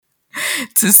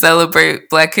to celebrate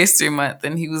Black History Month.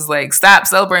 And he was like, stop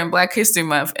celebrating Black History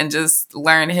Month and just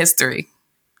learn history.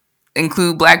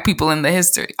 Include Black people in the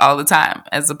history all the time,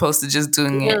 as opposed to just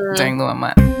doing it during the 1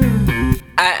 month.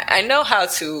 I know how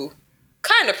to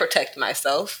kind of protect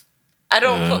myself. I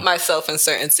don't put myself in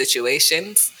certain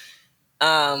situations.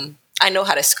 I know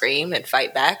how to scream and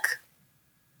fight back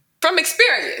from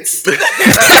experience.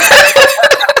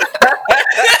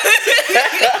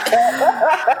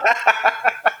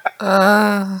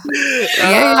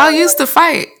 Yeah, y'all used to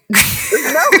fight. No,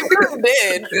 we really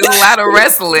did. A lot of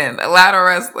wrestling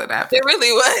happened. It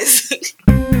really was.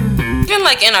 Even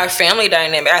like in our family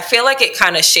dynamic, I feel like it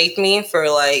kind of shaped me for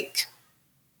like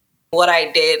what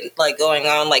I did, like going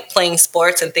on, like playing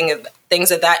sports and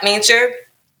things of that nature.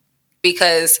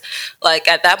 Because like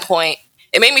at that point,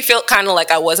 it made me feel kind of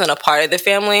like I wasn't a part of the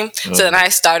family. So then I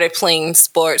started playing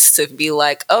sports to be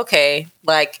like, okay,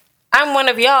 like I'm one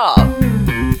of y'all.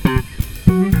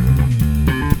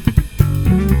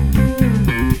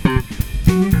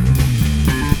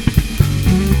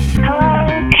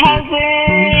 Hello,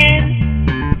 cousin.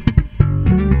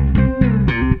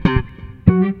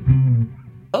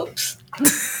 Oops.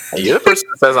 You're the person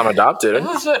that says I'm adopted. I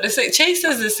was about to say, Chase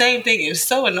does the same thing. It's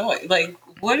so annoying. Like,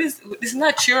 it's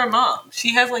not your mom.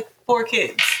 She has like 4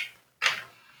 kids.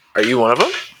 Are you one of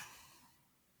them?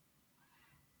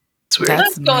 It's weird.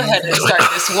 Let's go ahead and start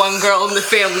this one girl in the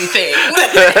family thing.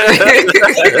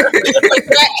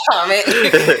 That comment.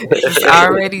 It's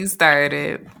already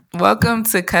started. Welcome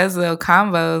to Cuzzo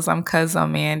Convos. I'm Cuzzo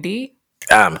Mandy.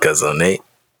 I'm Cuzzo Nate.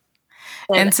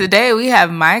 And today we have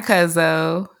my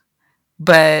Cuzzo,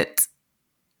 but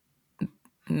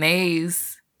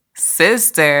Nate's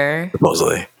sister.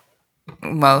 Mostly,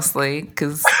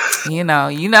 because you know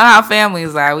how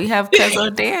families are. We have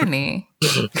Cuzzo Danny.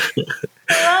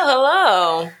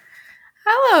 Hello.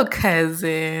 Hello,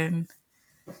 cousin.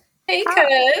 Hey,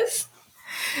 cuz.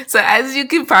 So as you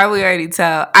can probably already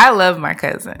tell, I love my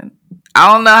cousin.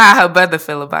 I don't know how her brother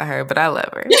feel about her, but I love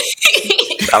her.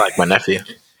 I like my nephew.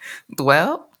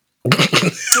 Well, you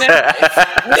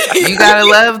gotta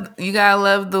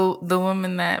love the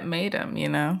woman that made him, you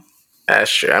know.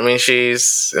 That's true. I mean,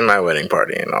 she's in my wedding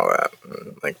party and all that,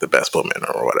 like the best woman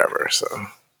or whatever. So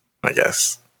I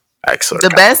guess I sort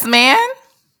of best man.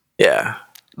 Yeah.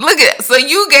 Look at so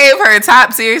you gave her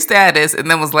top tier status and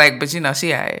then was like, but you know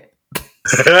she alright.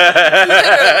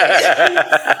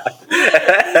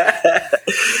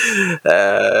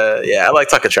 Yeah, I like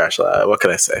talking trash a lot. What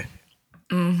can I say?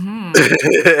 Mm-hmm.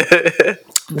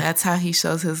 That's how he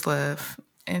shows his love.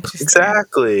 Interesting.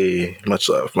 Exactly. Much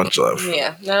love. Much love.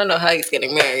 Yeah, I don't know how he's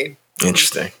getting married.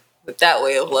 Interesting. With that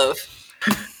way of love.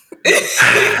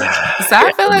 So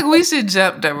I feel like we should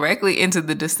jump directly into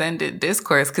the descendant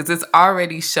discourse because it's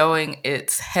already showing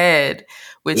its head,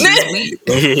 which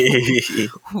is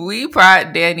we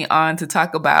brought Danny on to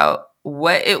talk about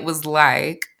what it was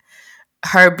like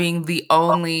her being the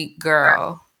only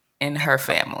girl in her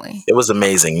family. It was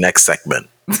amazing. Next segment.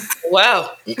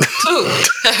 Wow. I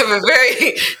have a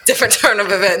very different turn of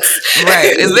events.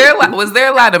 Right. Was there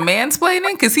a lot of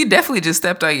mansplaining? Because he definitely just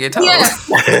stepped on your toes. Yeah.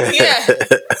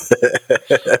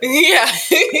 Yeah.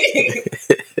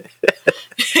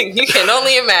 You can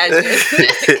only imagine.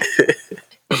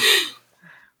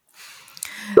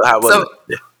 How was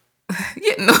it?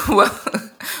 Yeah, no, well,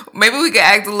 maybe we could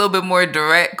ask a little bit more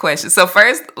direct questions. So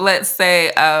first, let's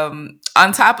say, on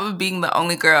top of being the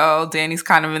only girl, Danny's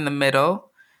kind of in the middle.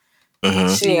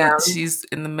 Mm-hmm. She's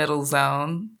in the middle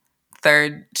zone,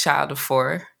 third child of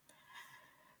 4.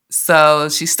 So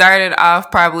she started off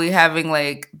probably having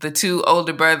like the 2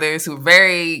 older brothers who were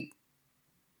very,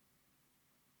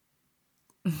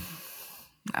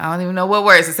 I don't even know what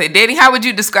words to say. Danny, how would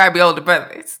you describe your older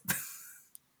brothers?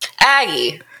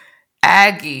 Aggie.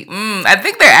 I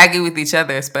think they're Aggie with each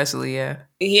other, especially. Yeah.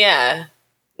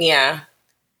 I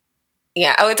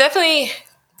would definitely,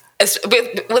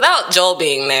 without Joel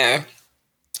being there,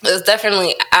 it was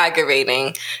definitely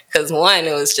aggravating because 1,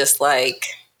 it was just like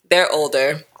they're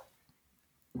older,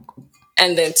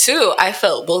 and then 2, I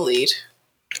felt bullied.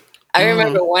 I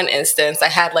remember one instance I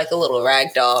had like a little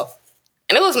rag doll.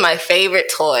 And it was my favorite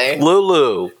toy.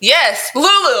 Lulu. Yes,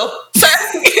 Lulu.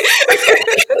 Sorry.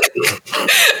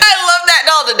 I love that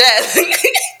doll to death.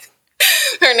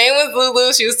 Her name was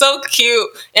Lulu. She was so cute.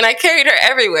 And I carried her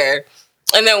everywhere.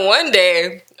 And then one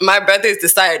day, my brothers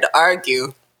decided to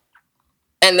argue.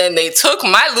 And then they took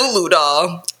my Lulu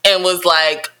doll and was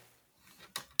like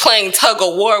playing tug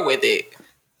of war with it.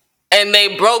 And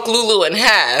they broke Lulu in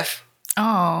half.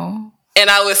 Oh. And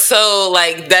I was so,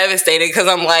 like, devastated because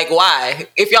I'm like, why?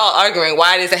 If y'all arguing,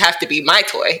 why does it have to be my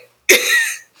toy?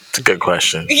 It's a good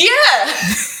question. Yeah.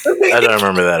 I don't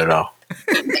remember that at all.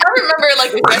 I remember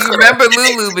like You remember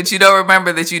Lulu, but you don't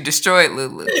remember that you destroyed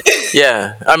Lulu.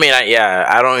 Yeah, I mean,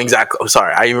 I don't exactly. I'm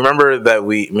sorry. I remember that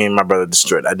me and my brother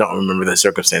destroyed. I don't remember the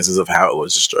circumstances of how it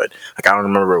was destroyed. Like, I don't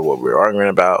remember what we were arguing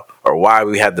about or why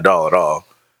we had the doll at all.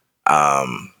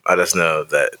 I just know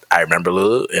that I remember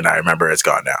Lulu, and I remember it's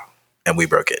gone now, and we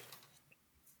broke it.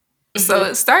 So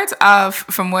it starts off,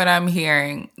 from what I'm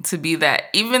hearing, to be that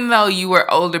even though you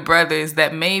were older brothers,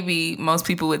 that maybe most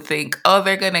people would think, oh,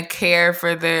 they're going to care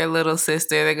for their little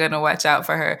sister. They're going to watch out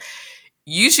for her.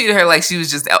 You treated her like she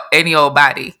was just any old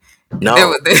body.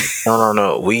 No.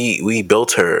 We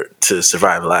built her to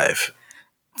survive life.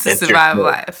 To survive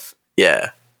life. Yeah.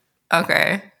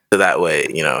 Okay. So that way,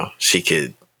 she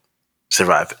could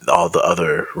survive all the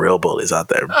other real bullies out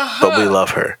there. But we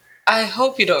love her. I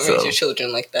hope you don't raise your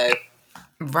children like that.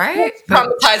 Right?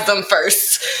 Traumatize them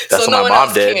first. That's so what no my one mom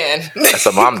else did. Can. That's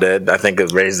what mom did. I think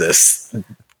it raised us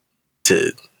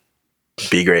to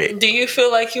be great. Do you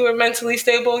feel like you were mentally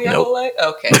stable your whole life?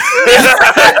 Okay.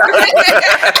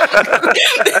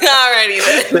 Alrighty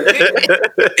then.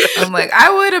 I'm like,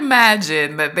 I would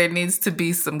imagine that there needs to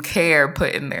be some care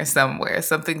put in there somewhere.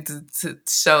 Something to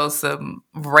show some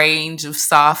range of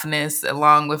softness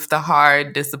along with the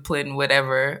hard discipline,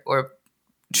 whatever, or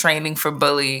training for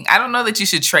bullying. I don't know that you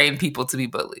should train people to be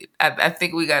bullied. I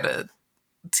think we got to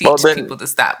teach people to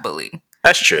stop bullying.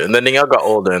 That's true. And then Danielle got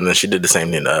older, and then she did the same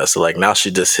thing to us. So, like, now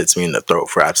she just hits me in the throat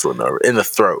for absolute no reason. In the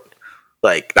throat.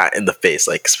 Like, not in the face.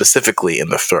 Like, specifically in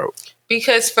the throat.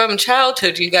 Because from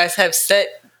childhood, you guys have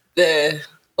set the...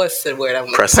 What's the word I'm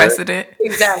looking for? Precedent.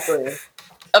 Exactly.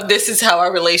 Of this is how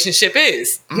our relationship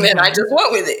is. Mm-hmm. And I just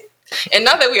went with it. And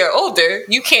now that we are older,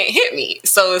 you can't hit me.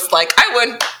 So it's like, I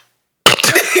wouldn't...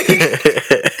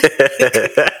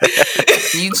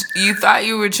 You thought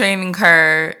you were training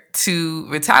her to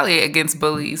retaliate against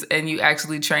bullies, and you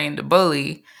actually trained a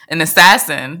bully, an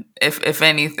assassin, if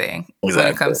anything, when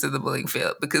it comes to the bullying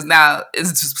field. Because now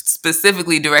it's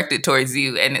specifically directed towards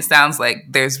you, and it sounds like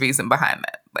there's reason behind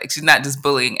that. Like, she's not just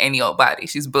bullying any old body;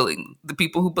 she's bullying the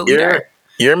people who bullied her.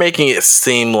 You're making it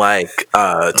seem like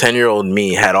 10-year-old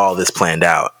me had all this planned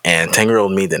out, and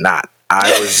 10-year-old me did not.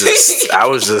 I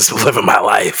was just living my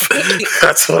life.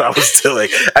 That's what I was doing.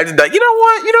 I did like, you know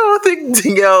what? I think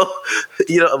Danielle,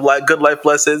 like good life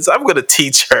lessons. I'm going to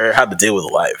teach her how to deal with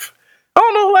life. I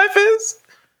don't know what life is.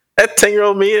 At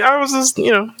 10-year-old me, I was just,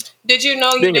 Did you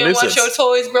know you didn't want your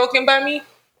toys broken by me?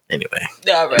 Anyway.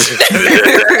 All right. So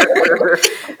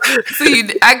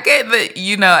I get that,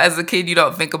 as a kid, you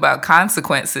don't think about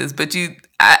consequences, but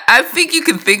I think you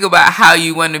can think about how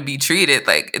you want to be treated.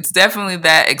 Like, it's definitely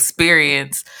that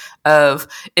experience of,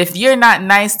 if you're not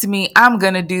nice to me, I'm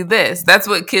going to do this. That's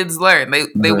what kids learn.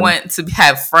 They want to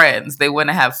have friends. They want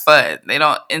to have fun. They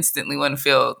don't instantly want to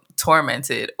feel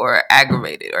tormented or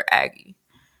aggravated or aggy.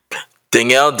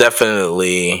 Danielle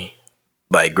definitely,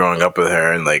 like, growing up with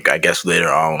her, and, like, I guess later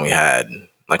on when we had,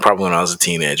 like, probably when I was a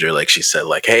teenager, like, she said,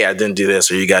 like, hey, I didn't do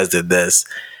this, or you guys did this.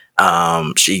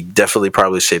 She definitely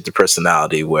probably shaped my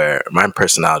personality where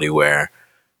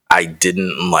I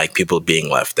didn't like people being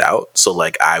left out. So,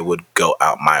 like, I would go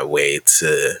out my way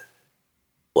to,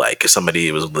 like, if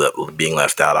somebody was being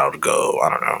left out, I would go, I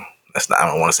don't know. I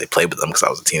don't want to say play with them because I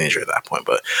was a teenager at that point,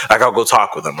 but, like, I'll go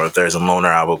talk with them, or if there's a loner,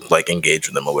 I will, like, engage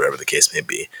with them, or whatever the case may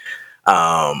be.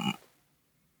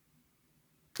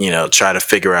 Try to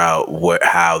figure out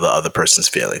how the other person's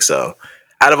feeling. So,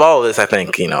 out of all of this, I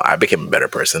think, I became a better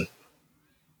person.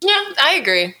 Yeah, I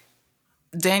agree.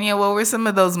 Danielle, what were some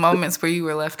of those moments where you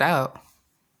were left out?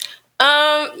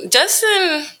 Just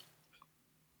in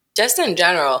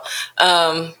general.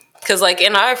 Because, like,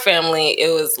 in our family,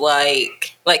 it was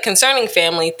like concerning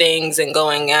family things and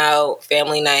going out,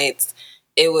 family nights,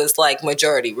 it was, like,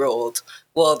 majority ruled.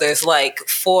 Well, there's, like,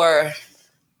 four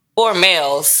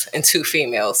males and 2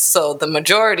 females. So the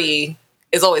majority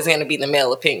is always going to be the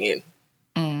male opinion.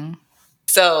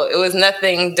 So it was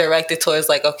nothing directed towards,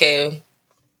 like, okay,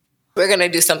 we're going to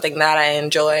do something that I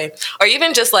enjoy. Or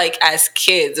even just, like, as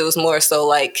kids, it was more so,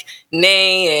 like,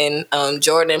 Nay and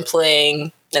Jordan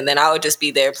playing, and then I would just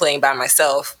be there playing by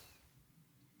myself.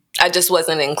 I just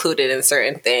wasn't included in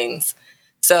certain things.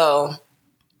 So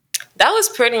that was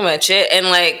pretty much it. And,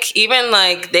 like, even,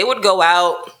 like, they would go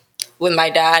out with my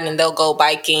dad, and they'll go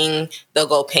biking, they'll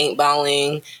go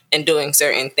paintballing, and doing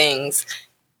certain things.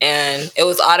 And it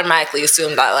was automatically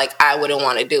assumed that, like, I wouldn't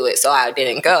want to do it, so I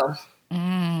didn't go.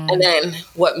 And then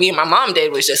what me and my mom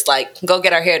did was just, like, go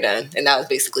get our hair done. And that was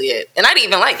basically it. And I didn't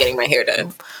even like getting my hair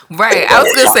done. Right. I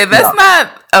was going to say, that's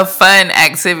not a fun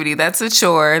activity. That's a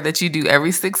chore that you do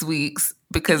every 6 weeks.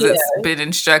 because it's been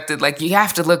instructed like you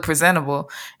have to look presentable,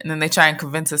 and then they try and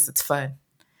convince us it's fun.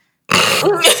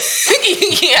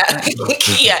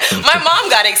 Yeah. My mom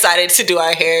got excited to do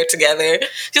our hair together.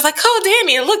 She's like, "Oh,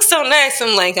 Danny, it looks so nice."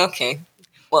 I'm like, "Okay,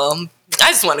 well,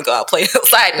 I just want to go out play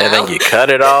outside now." And then you cut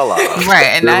it all off, right?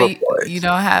 And now you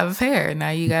don't have hair. Now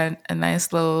you got a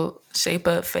nice little shape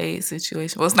up fade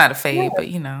situation. Well, it's not a fade, but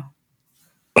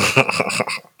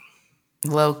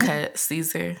low cut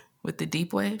Caesar with the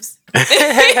deep waves. I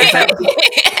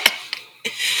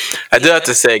do have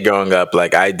to say, growing up,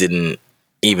 like it didn't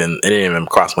even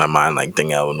cross my mind like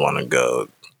Danielle would want to go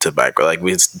to bike. Like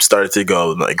we started to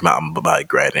go like mountain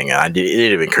bike riding, and it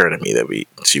didn't even occur to me that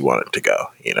she wanted to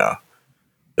go. It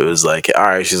was like, all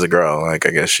right, she's a girl. Like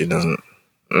I guess she doesn't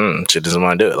want to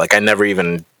do it. Like I never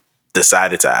even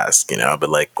decided to ask. But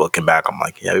like looking back, I'm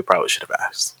like, yeah, we probably should have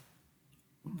asked.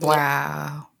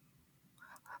 Wow.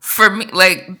 For me,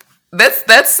 like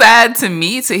that's sad to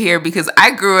me to hear, because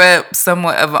I grew up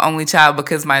somewhat of an only child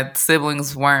because my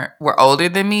siblings were older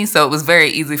than me, so it was very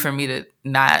easy for me to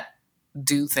not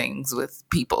do things with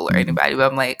people or anybody. But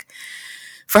I'm like,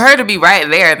 for her to be right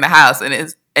there in the house, and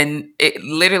it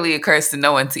literally occurs to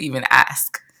no one to even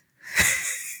ask.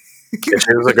 If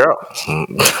she was a girl,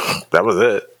 that was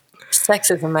it.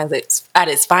 Sexism at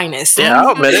its finest. Yeah,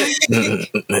 I'll admit it.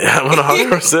 I'm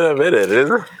 100% admit it.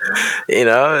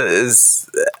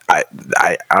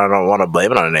 I don't want to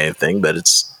blame it on anything, but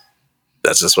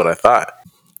that's just what I thought.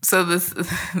 So the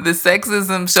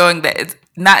sexism showing that it's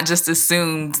not just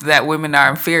assumed that women are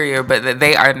inferior, but that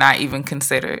they are not even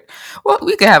considered. Well,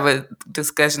 we could have a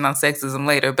discussion on sexism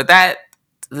later, but that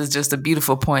is just a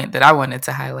beautiful point that I wanted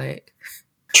to highlight.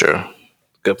 True.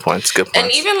 Good points.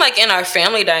 And even like in our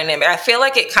family dynamic, I feel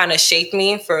like it kind of shaped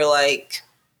me for like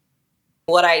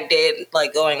what I did,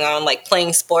 like going on, like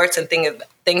playing sports and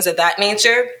things of that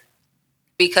nature.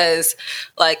 Because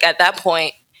like at that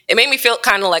point, it made me feel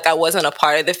kind of like I wasn't a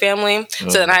part of the family.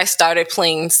 So then I started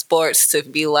playing sports to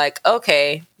be like,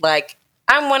 okay, like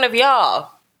I'm one of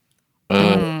y'all.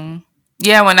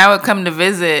 Yeah, when I would come to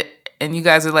visit and you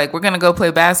guys are like, we're going to go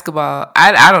play basketball.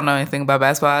 I don't know anything about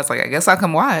basketball. I was like, I guess I'll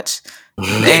come watch.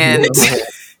 And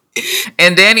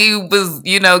Danny was,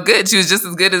 good. She was just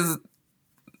as good as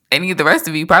any of the rest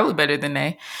of you, probably better than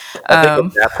they. I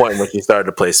think at that point when she started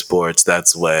to play sports,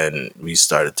 that's when we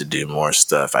started to do more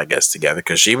stuff, I guess, together.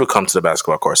 Because she would come to the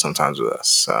basketball court sometimes with us.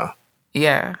 So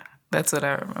yeah, that's what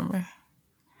I remember.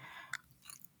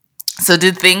 So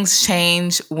did things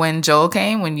change when Joel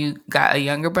came, when you got a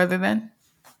younger brother then?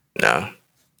 No.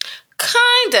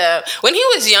 Kind of. When he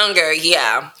was younger,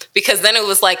 yeah. Because then it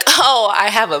was like, oh, I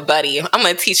have a buddy. I'm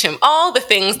going to teach him all the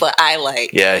things that I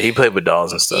like. Yeah, he played with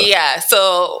dolls and stuff. Yeah,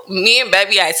 so me and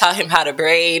Bebby, I taught him how to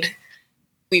braid.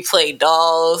 We played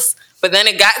dolls. But then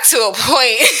it got to a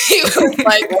point, he was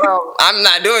like, well, I'm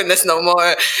not doing this no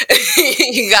more.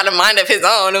 He got a mind of his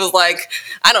own. It was like,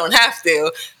 I don't have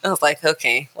to. I was like,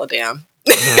 okay, well, damn.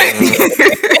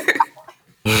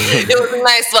 It was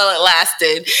nice while it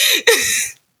lasted.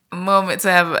 Moment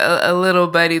to have a little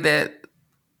buddy that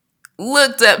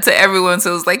looked up to everyone,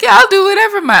 so it was like, yeah, I'll do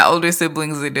whatever my older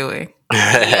siblings are doing.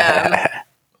 Yeah.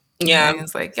 And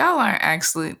it's like, y'all aren't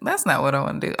actually, that's not what I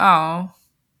want to do. Oh.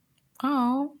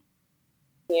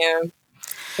 Yeah.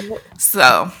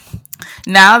 So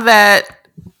now that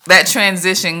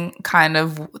transition kind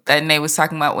of that Nate was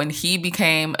talking about, when he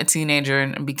became a teenager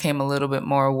and became a little bit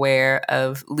more aware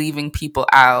of leaving people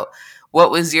out,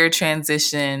 what was your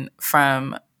transition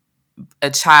from a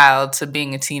child to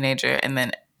being a teenager, and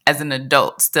then as an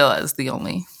adult still as the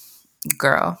only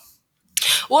girl?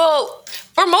 Well,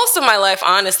 for most of my life,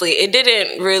 honestly, I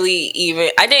didn't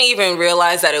even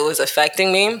realize that it was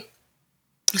affecting me.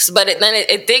 But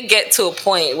it did get to a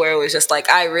point where it was just like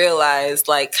I realized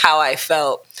like how I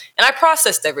felt, and I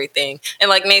processed everything. And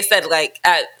like Nate said, like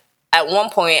at one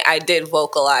point I did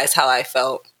vocalize how I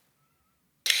felt.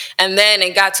 And then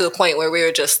it got to a point where we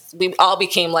all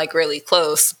became like really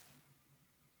close.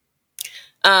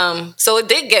 So it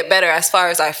did get better as far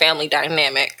as our family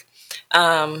dynamic.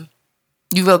 You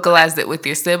vocalized it with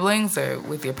your siblings or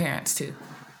with your parents too?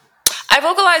 I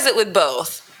vocalized it with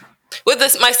both. With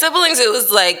my siblings, it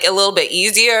was like a little bit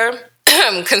easier.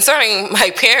 Concerning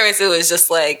my parents, it was just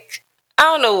like, I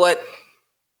don't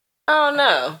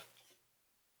know.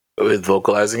 With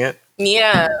vocalizing it?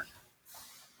 Yeah.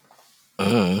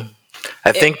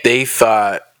 I think they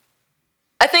thought...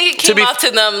 I think it came off to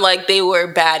them like they were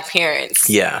bad parents.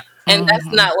 Yeah. And that's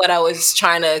not what I was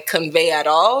trying to convey at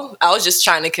all. I was just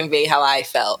trying to convey how I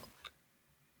felt.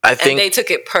 And they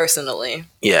took it personally.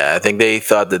 Yeah, I think they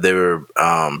thought that they were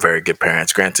very good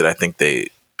parents. Granted, I think they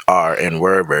are and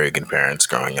were very good parents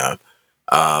growing up.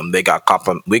 They got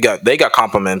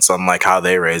compliments on like how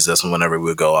they raised us whenever we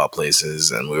would go out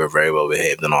places, and we were very well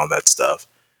behaved and all that stuff.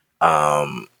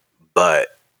 But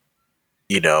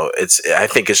I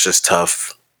think it's just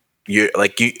tough.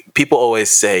 People always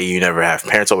say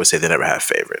parents always say they never have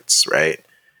favorites, right?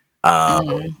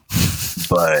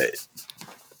 But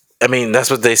I mean, that's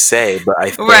what they say, but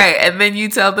I think, right, and then you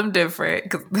tell them different,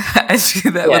 because I do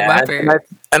that with my parents.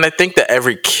 And I think that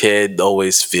every kid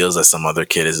always feels that some other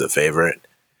kid is a favorite.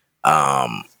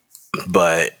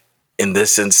 But in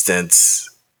this instance,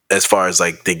 as far as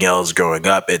like Danielle's growing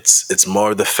up, it's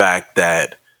more the fact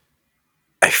that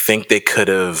I think they could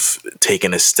have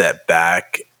taken a step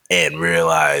back and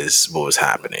realized what was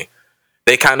happening.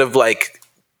 They kind of like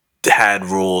had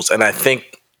rules, and I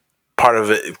think part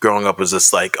of it growing up was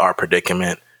just like our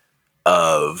predicament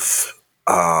of,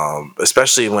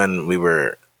 especially when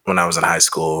I was in high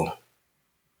school,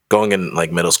 going in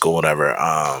like middle school, whatever.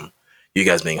 You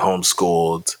guys being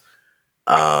homeschooled,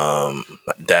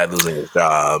 dad losing his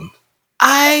job.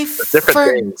 I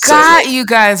forgot you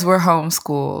guys were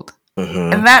homeschooled,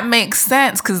 and that makes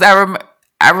sense because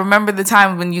I remember the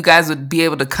time when you guys would be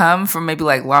able to come for maybe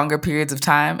like longer periods of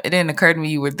time. It didn't occur to me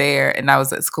you were there and I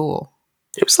was at school.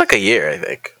 It was like a year, I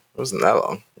think. It wasn't that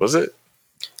long, was it?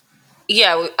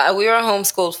 Yeah, we were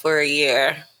homeschooled for a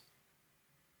year.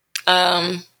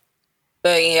 But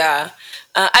yeah,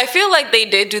 I feel like they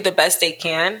did do the best they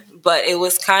can, but it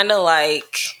was kind of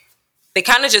like they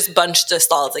kind of just bunched us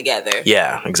all together.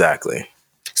 Yeah, exactly.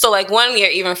 So like one year,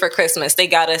 even for Christmas, they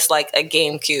got us like a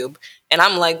GameCube, and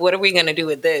I'm like, what are we gonna do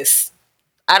with this?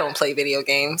 I don't play video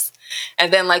games.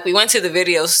 And then like we went to the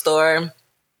video store.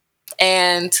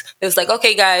 And it was like,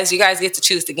 okay, guys, you guys get to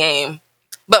choose the game,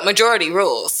 but majority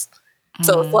rules.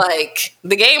 So it's like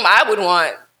the game I would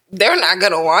want, they're not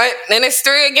going to want. And it's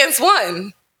 3 against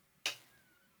 1.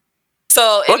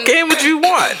 So what game would you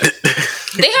want?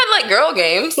 They had like girl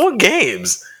games. What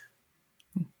games?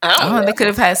 I don't know. They could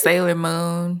have had Sailor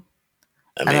Moon.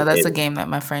 I know that's a game that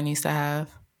my friend used to have.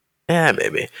 Yeah,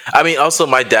 maybe. I mean, also,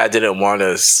 my dad didn't want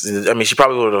us. I mean, she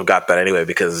probably would have got that anyway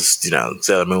because,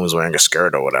 Sailor Moon was wearing a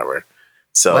skirt or whatever.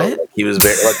 So he was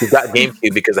he got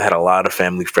GameCube because it had a lot of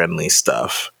family-friendly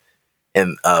stuff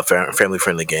and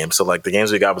family-friendly games. So, like, the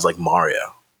games we got was like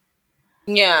Mario.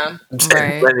 Yeah.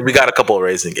 Right. And we got a couple of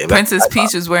racing games. Princess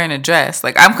Peach was wearing a dress.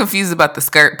 Like, I'm confused about the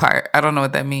skirt part. I don't know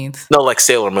what that means. No, like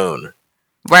Sailor Moon.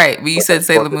 Right. But you said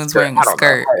Sailor Moon's wearing a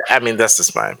skirt. I mean, that's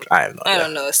just mine. I have no idea. I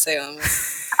don't know what Sailor Moon.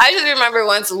 I just remember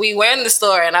once we were in the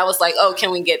store and I was like, oh,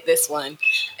 can we get this one?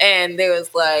 And they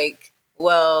was like,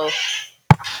 well,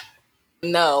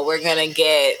 no, we're going to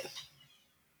get...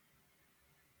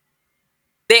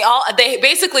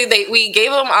 We gave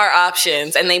them our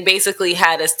options and they basically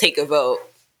had us take a vote.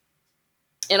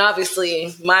 And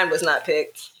obviously mine was not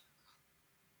picked.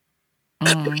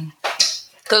 Because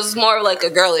it's more like a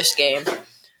girlish game.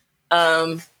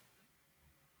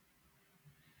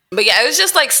 But yeah, it was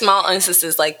just like small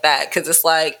instances like that because it's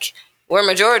like we're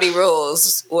majority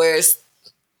rules, whereas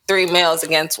 3 males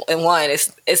against 1.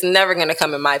 It's never going to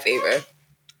come in my favor.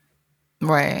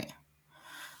 Right.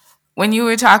 When you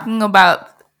were talking about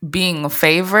being a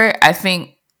favorite, I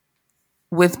think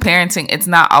with parenting, it's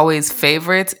not always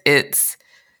favorites. It's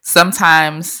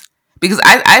sometimes because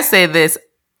I say this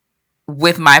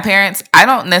with my parents. I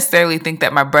don't necessarily think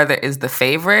that my brother is the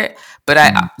favorite, but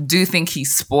I do think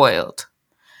he's spoiled.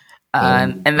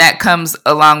 And that comes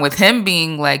along with him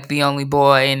being like the only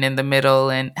boy and in the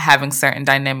middle and having certain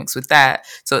dynamics with that.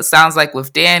 So it sounds like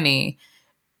with Danny,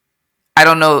 I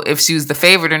don't know if she was the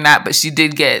favorite or not, but she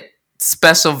did get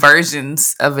special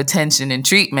versions of attention and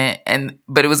treatment,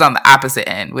 but it was on the opposite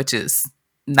end, which is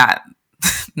not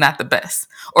the best.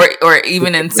 Or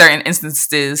even in certain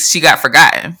instances, she got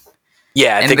forgotten.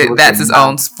 Yeah, I think that's his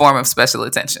own form of special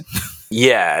attention.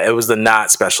 Yeah, it was the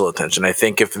not special attention. I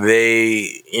think if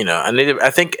they, I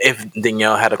think if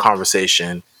Danielle had a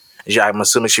conversation, I'm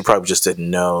assuming she probably just didn't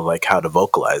know like how to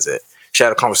vocalize it. She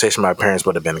had a conversation, my parents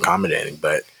would have been accommodating,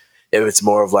 but if it's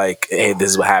more of like, hey,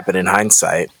 this is what happened in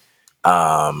hindsight,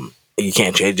 you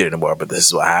can't change it anymore, but this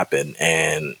is what happened.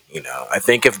 And, I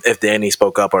think if Danny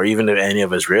spoke up or even if any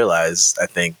of us realized, I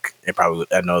think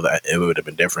I know that it would have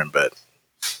been different, but,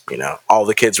 all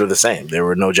the kids were the same. There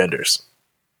were no genders.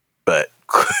 But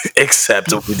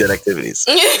except if we did activities.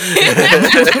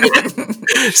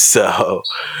 So,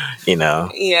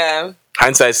 Yeah.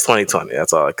 Hindsight's 2020.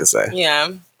 That's all I can say. Yeah.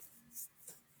 And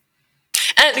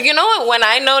And you know what? When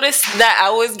I noticed that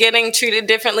I was getting treated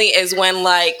differently is when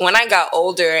I got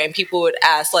older and people would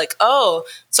ask like, "Oh,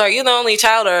 so are you the only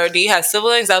child or do you have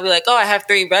siblings?" I'll be like, "Oh, I have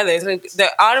 3 brothers." And the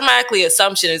automatically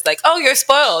assumption is like, "Oh, you're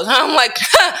spoiled." And I'm like,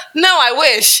 "No, I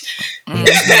wish."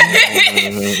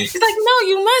 He's like, "No,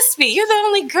 you must be. You're the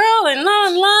only girl and blah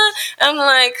blah." I'm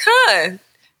like,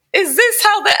 is this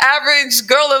how the average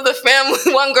girl of the family,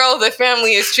 one girl of the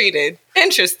family is treated?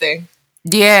 Interesting.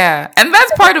 Yeah. And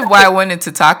that's part of why I wanted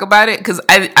to talk about it, because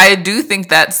I do think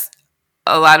that's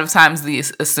a lot of times the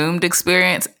assumed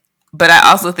experience. But I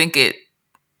also think it,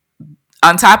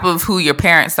 on top of who your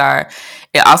parents are,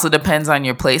 it also depends on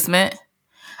your placement.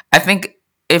 I think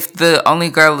if the only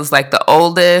girl is like the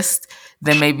oldest,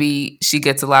 then maybe she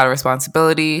gets a lot of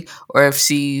responsibility. Or if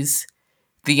she's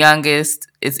the youngest,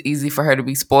 it's easy for her to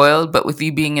be spoiled. But with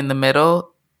you being in the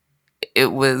middle,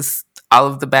 it was all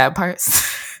of the bad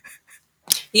parts.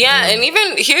 Yeah, and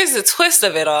even here's the twist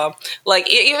of it all. Like,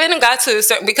 it even got to a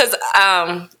certain, because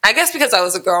I guess because I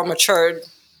was a girl matured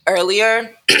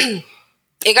earlier,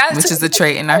 it got which is a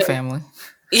trait in our family.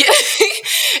 Yeah,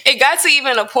 it got to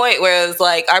even a point where it was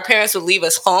like our parents would leave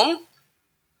us home,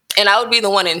 and I would be the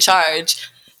one in charge,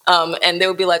 and they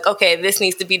would be like, "Okay, this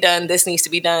needs to be done. This needs to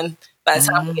be done by the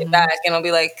time we get back," and I'll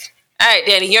be like, "All right,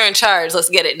 Danny, you're in charge. Let's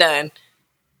get it done."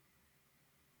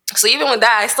 So even with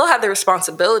that, I still had the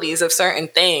responsibilities of certain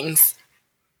things.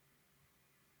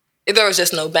 There was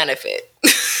just no benefit.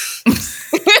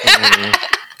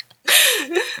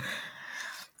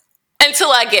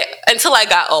 Until I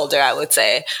got older, I would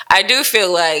say. I do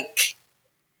feel like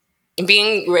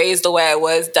being raised the way I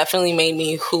was definitely made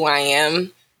me who I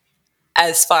am,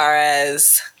 as far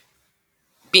as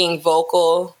being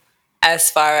vocal, as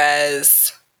far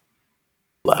as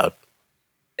loud.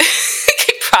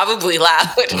 Probably loud.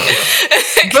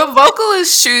 But vocal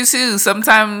is true too.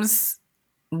 Sometimes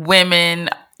women,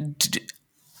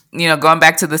 going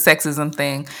back to the sexism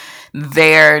thing,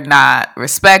 they're not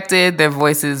respected. Their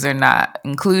voices are not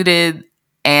included.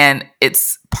 And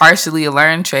it's partially a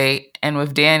learned trait. And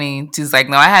with Danny, she's like,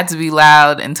 no, I had to be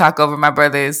loud and talk over my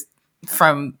brothers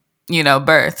from,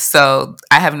 birth. So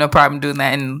I have no problem doing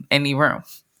that in any room.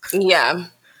 Yeah.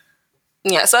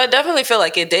 Yeah. So I definitely feel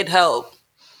like it did help,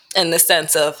 in the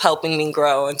sense of helping me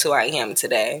grow into who I am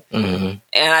today. Mm-hmm.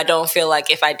 And I don't feel like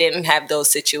if I didn't have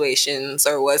those situations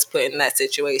or was put in that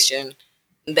situation,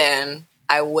 then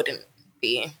I wouldn't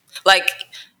be. Like,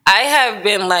 I have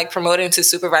been promoted into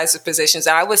supervisor positions.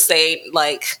 And I would say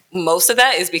most of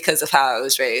that is because of how I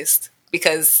was raised,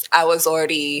 because I was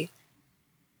already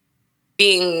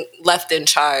being left in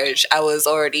charge. I was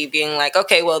already being like,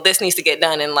 okay, well, this needs to get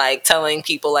done, and telling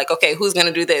people okay, who's going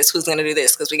to do this? Who's going to do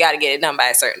this? Because we got to get it done by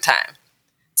a certain time.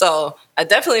 So I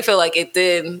definitely feel like it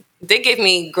did give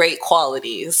me great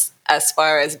qualities as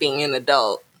far as being an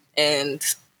adult and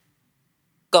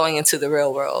going into the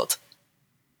real world.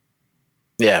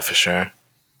 Yeah, for sure.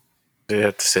 You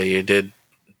have to say you did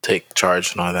take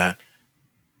charge and all that.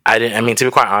 To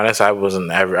be quite honest, I was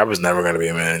never going to be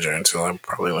a manager until I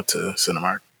probably went to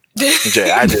Cinemark.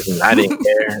 I didn't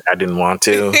care. I didn't want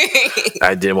to.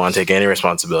 I didn't want to take any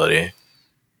responsibility.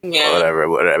 Yeah.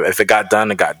 Whatever. If it got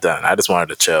done, it got done. I just wanted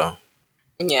to chill.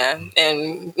 Yeah.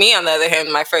 And me, on the other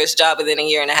hand, my first job within a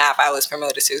year and a half, I was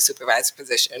promoted to a supervisor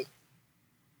position.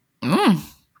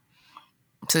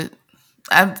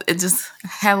 It just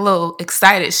had a little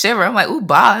excited shiver. I'm like, ooh,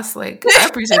 boss. I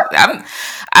appreciate that.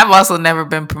 I've also never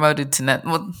been promoted to nothing.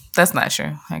 Well, that's not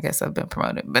true. I guess I've been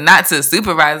promoted, but not to a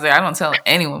supervisor. I don't tell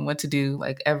anyone what to do,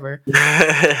 ever.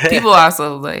 People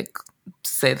also,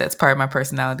 say that's part of my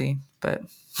personality, but...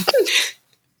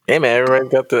 Hey, man, everybody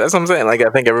got that's what I'm saying. I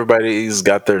think everybody's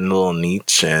got their little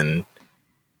niche, and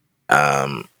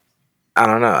I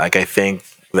don't know. I think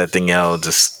that Danielle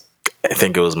I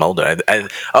think it was molded. I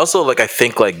also I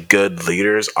think good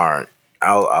leaders aren't.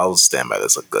 I'll stand by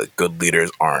this. Good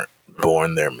leaders aren't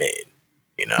born; they're made.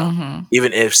 Mm-hmm.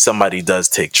 Even if somebody does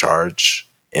take charge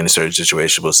in a certain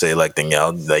situation, we'll say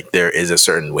Danielle, there is a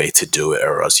certain way to do it,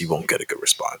 or else you won't get a good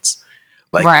response.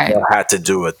 Right. You had to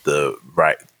do it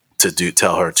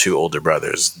tell her 2 older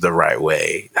brothers the right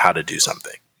way how to do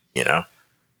something.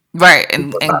 Right,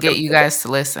 and get you guys to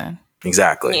listen.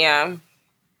 Exactly. Yeah.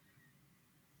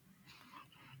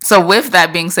 So with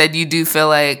that being said, you do feel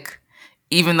like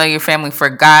even though your family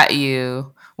forgot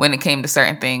you when it came to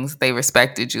certain things, they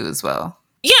respected you as well.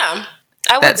 Yeah,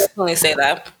 I would definitely say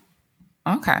that.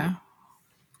 Okay.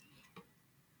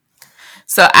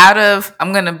 So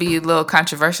I'm going to be a little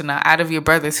controversial now. Out of your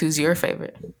brothers, who's your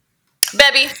favorite?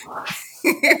 Bebby.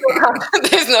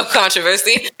 There's no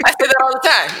controversy. I say that all the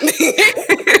time.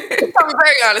 I'm a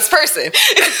very honest person.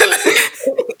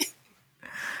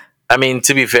 I mean,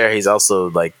 to be fair, he's also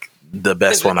like the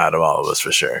best one out of all of us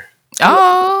for sure.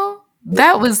 Oh,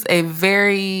 that was a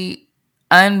very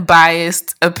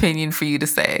unbiased opinion for you to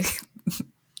say.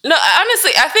 No,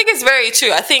 honestly, I think it's very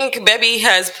true. I think Bebby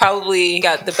has probably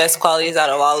got the best qualities out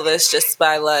of all of us just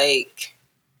by like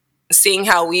seeing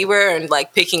how we were and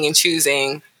like picking and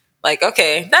choosing. Like,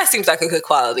 okay, that seems like a good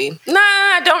quality. Nah,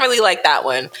 I don't really like that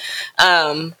one.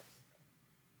 And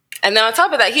then on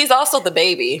top of that, he's also the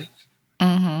baby.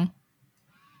 Mm-hmm.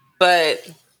 But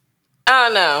I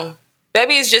don't know.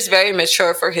 Bebby is just very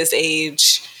mature for his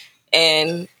age,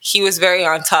 and he was very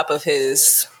on top of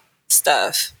his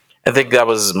stuff. I think that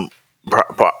was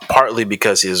partly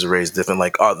because he was raised different.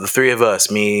 Like, the three of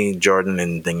us, me, Jordan,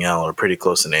 and Danielle, are pretty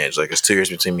close in age. Like, it's 2 years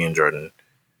between me and Jordan,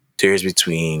 2 years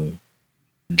between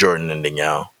Jordan and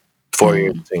Danielle, 4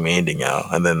 years between me and Danielle,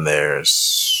 and then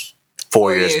there's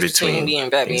 4 years between me and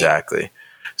Bebby. Exactly.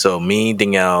 So me,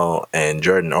 Danielle, and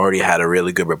Jordan already had a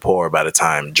really good rapport by the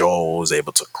time Joel was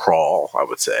able to crawl, I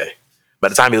would say. By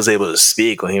the time he was able to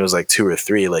speak, when he was like 2 or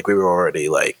 3, like we were already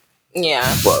like,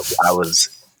 yeah. Well,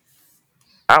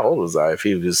 how old was I if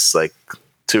he was like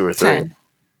 2 or 3?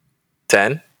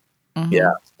 10? Mm-hmm.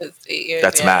 Yeah. That's 8 years.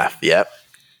 That's math. Yep.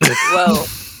 Well,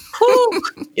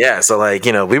 yeah. So like,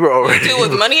 we were already. You do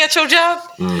with money at your job?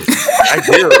 I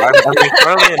do. I mean,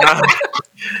 currently enough.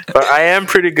 But I am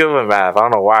pretty good with math. I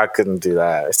don't know why I couldn't do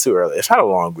that. It's too early. I've had a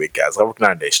long week, guys. I worked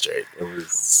 9 days straight.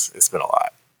 It's been a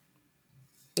lot.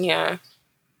 Yeah.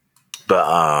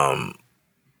 But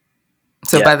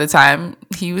So by the time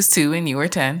he was 2 and you were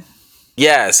 10.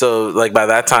 Yeah, so like by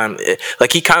that time, it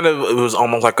was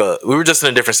almost like we were just in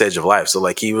a different stage of life. So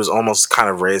like he was almost kind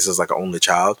of raised as like an only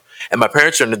child, and my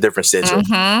parents are in a different stage. So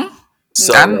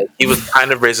like, he was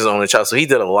kind of raised as an only child. So he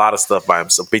did a lot of stuff by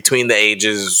himself between the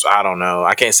ages. I don't know.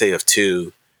 I can't say of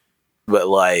 2, but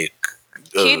like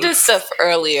he did stuff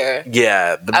earlier.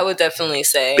 Yeah, I would definitely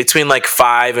say between like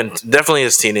 5 and definitely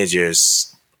his teenage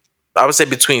years. I would say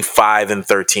between 5 and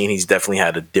 13, he's definitely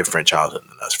had a different childhood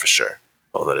than us for sure.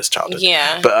 Although his childhood,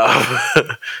 yeah,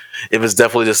 but it was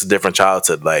definitely just a different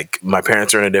childhood. Like my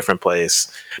parents are in a different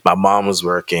place. My mom was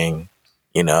working.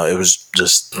 It was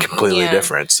just completely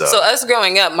different. So us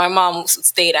growing up, my mom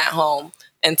stayed at home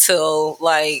until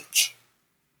like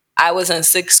I was in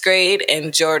 6th grade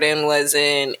and Jordan was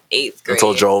in 8th grade.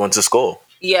 Until Joel went to school.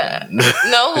 Yeah,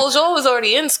 no, well, Joel was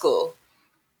already in school.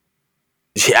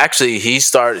 She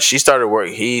started work.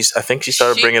 I think she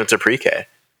started bringing him to pre-K.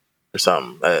 Or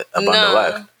something at Abundant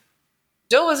Life.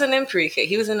 Joe wasn't in pre-K.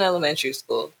 He was in elementary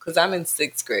school because I'm in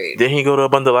 6th grade. Didn't he go to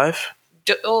Abundant Life?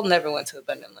 Joel never went to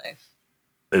Abundant Life.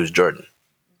 It was Jordan.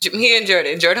 Me and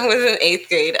Jordan. Jordan was in 8th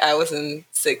grade. I was in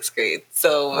 6th grade.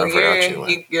 So when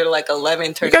you're like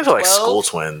 11, turning 12. You guys are like school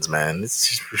twins, man.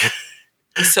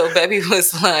 So Bebby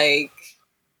was like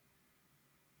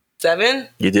 7.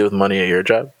 You deal with money at your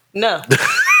job? No.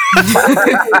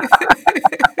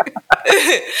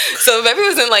 So Bebby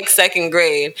was in like 2nd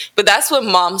grade, but that's when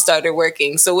mom started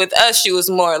working. So with us, she was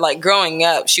more like growing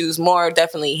up. She was more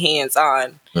definitely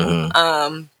hands-on.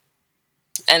 Mm-hmm.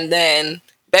 And then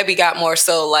Bebby got more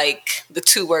so like the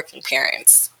 2 working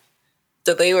parents.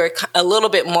 So they were a little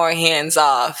bit more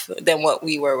hands-off than what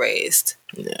we were raised.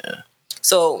 Yeah.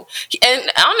 So,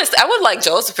 and honestly, I would like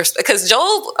Joel's perspective because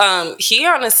Joel, he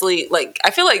honestly, like,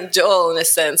 I feel like Joel in a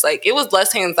sense, like it was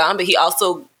less hands-on, but he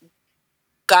also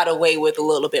got away with a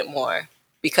little bit more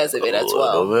because of it as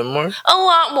well. A little bit more? A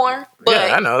lot more. But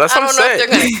yeah, I know. That's what I'm saying. I don't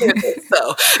know if they're going to hear this,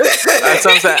 so. That's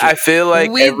what I'm saying. I feel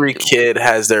like every kid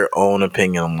has their own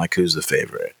opinion on like who's the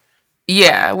favorite.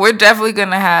 Yeah, we're definitely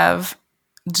going to have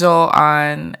Joel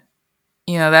on.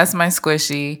 That's my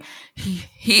squishy.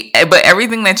 But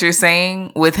everything that you're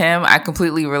saying with him, I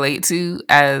completely relate to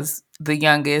as the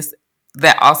youngest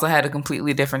that also had a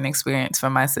completely different experience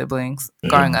from my siblings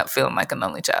growing up feeling like an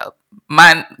only child.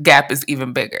 My gap is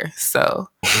even bigger. So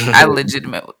I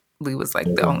legitimately was like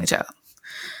the only child.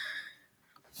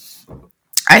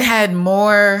 I had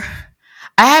more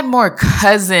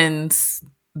cousins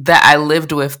that I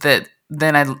lived with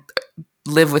than I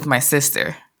lived with my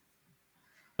sister.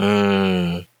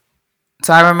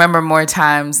 So I remember more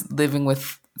times living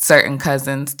with certain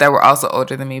cousins that were also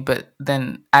older than me, but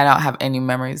then I don't have any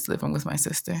memories living with my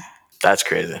sister. That's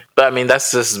crazy. But I mean,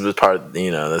 that's just with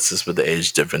that's just with the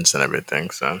age difference and everything.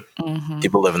 So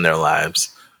people living their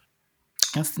lives.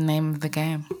 That's the name of the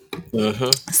game.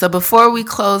 Mm-hmm. So before we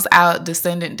close out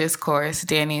Descendant Discourse,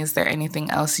 Danny, is there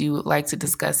anything else you would like to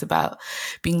discuss about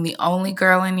being the only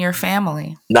girl in your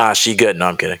family? Nah, she good. No,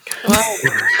 I'm kidding.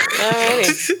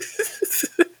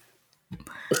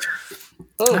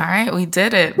 All right, we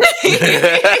did it.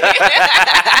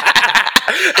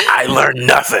 I learned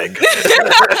nothing.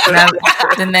 Now,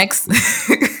 the next,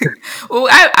 well,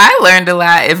 I learned a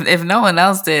lot. If no one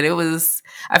else did,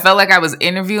 I felt like I was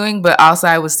interviewing, but also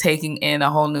I was taking in a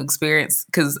whole new experience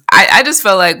because I just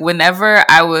felt like whenever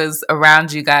I was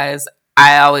around you guys,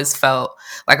 I always felt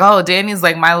like, oh, Danny's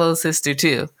like my little sister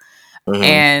too. Mm-hmm.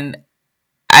 And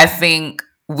I think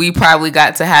we probably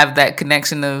got to have that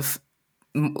connection of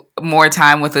more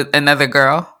time with another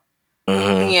girl.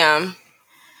 Mm-hmm. Yeah.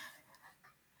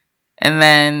 And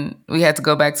then we had to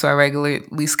go back to our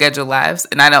regularly scheduled lives.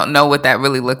 And I don't know what that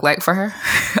really looked like for her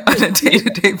on a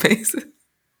day-to-day basis.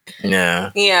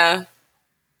 Yeah. Yeah.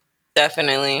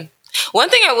 Definitely. One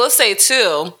thing I will say,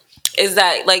 too, is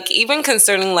that, like, even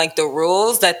concerning, like, the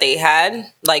rules that they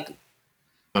had, like,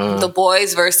 the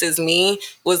boys versus me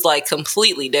was, like,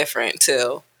 completely different,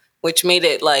 too. Which made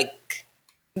it, like,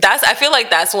 I feel like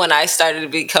that's when I started to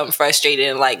become frustrated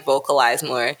and like vocalize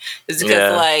more. Is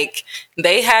because like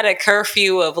they had a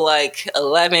curfew of like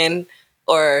 11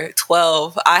 or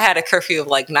 12. I had a curfew of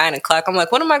like 9 o'clock. I'm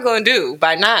like, what am I going to do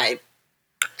by 9?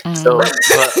 So, but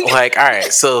like, all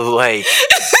right. So like,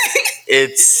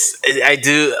 I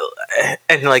do,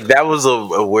 and like that was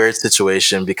a weird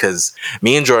situation because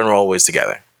me and Jordan were always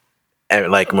together,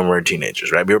 and like when we were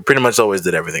teenagers, right? We pretty much always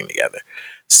did everything together.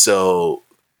 So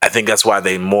I think that's why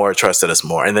they more trusted us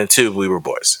more. And then, too, we were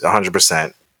boys.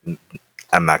 100%.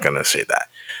 I'm not going to say that.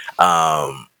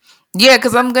 Yeah,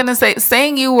 because I'm going to say,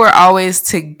 saying you were always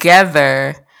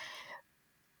together,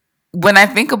 when I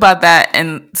think about that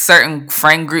and certain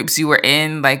friend groups you were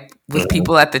in, like with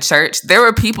people at the church, there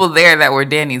were people there that were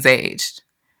Danny's age.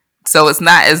 So it's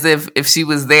not as if she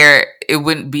was there, it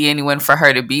wouldn't be anyone for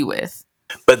her to be with.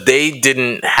 But they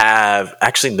didn't have...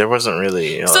 Actually, there wasn't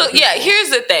really... So, yeah, here's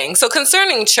the thing. So,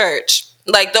 concerning church,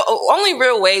 like, the only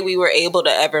real way we were able to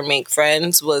ever make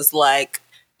friends was, like,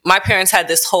 my parents had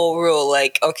this whole rule,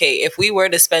 like, okay, if we were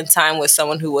to spend time with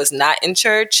someone who was not in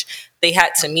church, they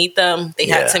had to meet them. They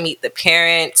had to meet the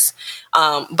parents.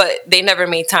 But they never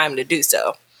made time to do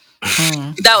so.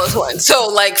 That was one. So,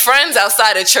 like, friends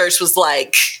outside of church was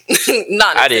like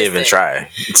non-existent. I didn't even try.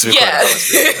 Yeah,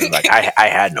 like I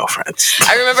had no friends.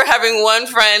 I remember having one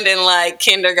friend in like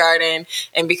kindergarten,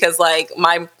 and because like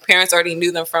my parents already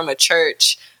knew them from a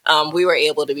church, we were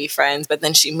able to be friends. But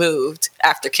then she moved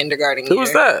after kindergarten. Who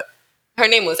was that? Her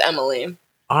name was Emily.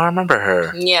 Oh, I remember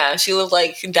her. Yeah, she lived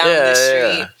like down the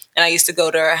street, and I used to go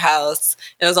to her house.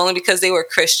 And it was only because they were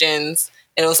Christians.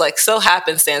 And it was like so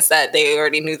happenstance that they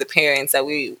already knew the parents that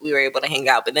we were able to hang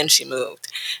out. But then she moved.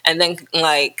 And then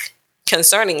like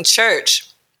concerning church,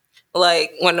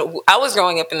 like when I was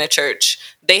growing up in the church,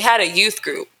 they had a youth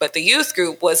group. But the youth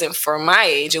group wasn't for my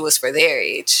age. It was for their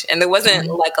age. And there wasn't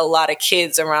like a lot of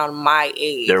kids around my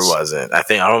age. There wasn't. I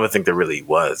don't even think there really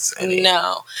was any.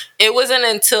 No. It wasn't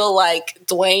until like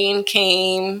Dwayne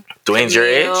came. Dwayne's your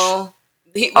age?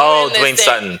 Dwayne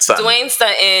Sutton. Dwayne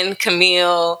Sutton,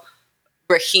 Camille,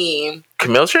 Raheem.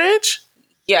 Camille's your age?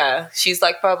 Yeah, she's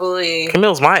like probably...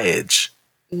 Camille's my age.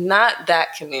 Not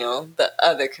that Camille, the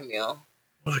other Camille.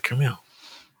 What's a Camille?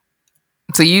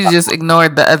 So you just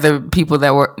ignored the other people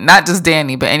that were, not just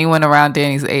Danny, but anyone around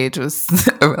Danny's age was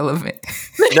irrelevant.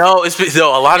 No,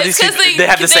 a lot of these people, they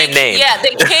have the same name. Yeah,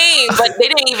 they came, but they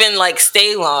didn't even like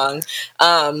stay long.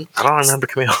 I don't remember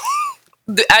Camille.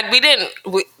 I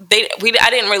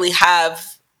didn't really have...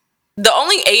 The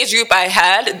only age group I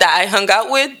had that I hung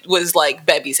out with was like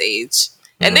Bebby's age.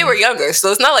 And they were younger, so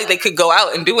it's not like they could go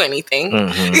out and do anything.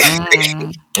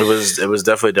 It was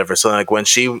definitely different. So like when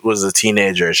she was a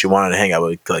teenager, she wanted to hang out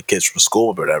with like kids from school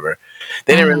or whatever.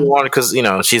 They didn't really want it because, you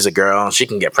know, she's a girl and she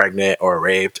can get pregnant or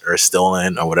raped or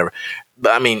stolen or whatever.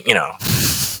 But I mean, you know,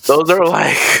 those are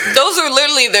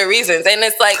literally the reasons. And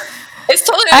it's like, it's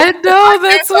totally... I know,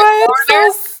 that's why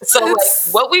it's so like,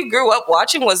 what we grew up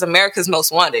watching was America's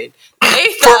Most Wanted. They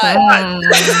thought on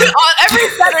every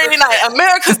Saturday night,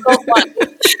 America's Most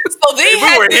Wanted. So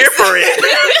we were here for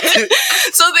it.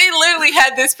 So they literally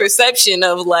had this perception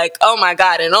of like, oh my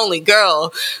God, an only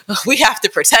girl, we have to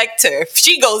protect her. If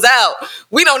she goes out,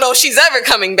 we don't know if she's ever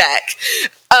coming back.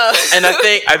 And I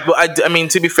think, I mean,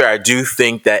 to be fair, I do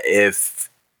think that if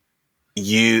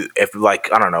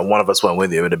like, I don't know, one of us went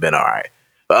with you, it would have been all right.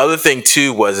 The other thing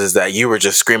too is that you were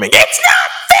just screaming, "It's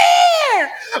not fair!"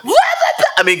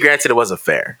 I mean, granted, it wasn't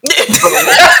fair. I couldn't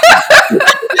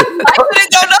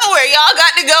go nowhere. Y'all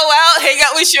got to go out, hang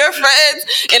out with your friends,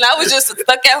 and I was just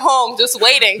stuck at home, just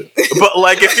waiting. But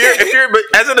like, if you're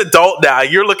as an adult now,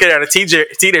 you're looking at a teenager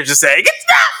saying, "It's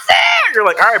not fair." You're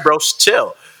like, "All right, bro,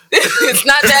 chill." It's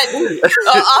not that deep.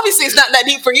 Obviously, it's not that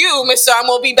deep for you, Mister. I'm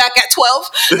gonna be back at 12.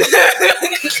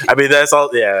 I mean, that's all.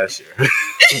 Yeah, sure.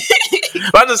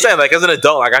 But I'm just saying, like, as an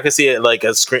adult, like, I can see it, like,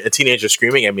 a teenager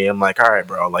screaming at me. I'm like, all right,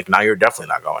 bro. Like, now you're definitely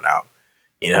not going out.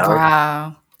 You know?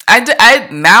 Wow.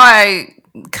 I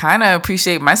kind of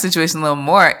appreciate my situation a little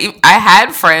more. I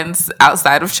had friends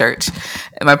outside of church,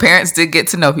 and my parents did get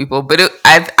to know people, but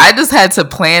I just had to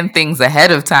plan things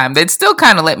ahead of time. They'd still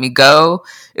kind of let me go.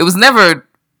 It was never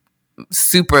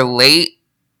super late.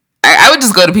 I would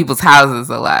just go to people's houses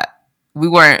a lot. We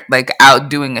weren't like out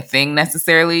doing a thing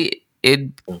necessarily.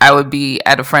 I would be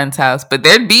at a friend's house, but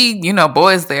there'd be,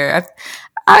 boys there.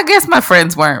 I guess my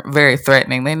friends weren't very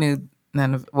threatening. They knew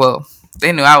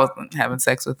they knew I wasn't having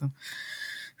sex with them.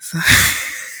 So.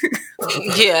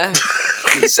 Yeah.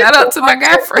 Shout out to my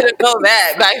guy friend. I didn't know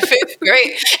that by 5th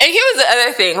grade. And here was the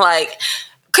other thing, like,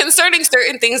 concerning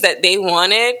certain things that they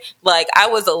wanted, like, I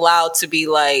was allowed to be,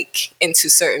 like, into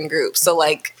certain groups. So,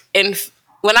 like,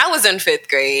 when I was in 5th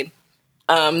grade,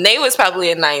 Nate was probably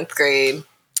in 9th grade,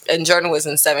 and Jordan was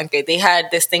in 7th grade. They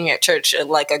had this thing at church,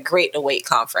 like a Great Awake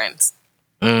conference.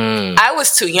 I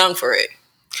was too young for it.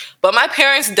 But my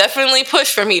parents definitely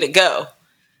pushed for me to go.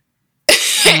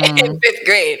 In 5th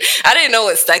grade. I didn't know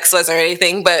what sex was or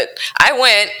anything, but I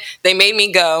went. They made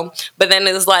me go. But then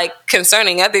it was like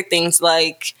concerning other things,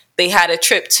 like they had a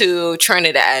trip to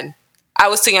Trinidad. I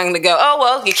was too young to go. Oh,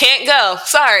 well, you can't go.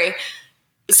 Sorry.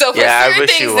 So for certain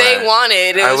things they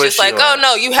wanted, it was just like, oh,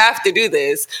 no, you have to do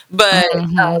this. But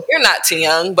you're not too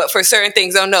young. But for certain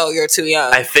things, oh, no, you're too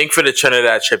young. I think for the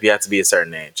Trinidad trip, you have to be a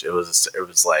certain age. It was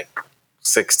like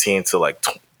 16 to like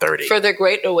 30. For the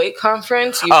Great Awake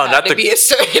conference, you have to be a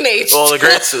certain age. Well,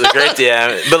 the great,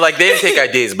 yeah. But like they didn't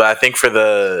take IDs. But I think for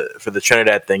the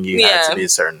Trinidad thing, you had to be a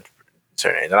certain age.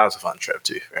 And that was a fun trip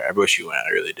too. I wish you went. I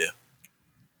really do.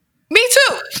 Me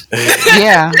too.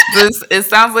 Yeah, it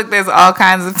sounds like there's all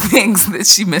kinds of things that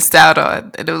she missed out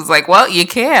on, and it was like, well, you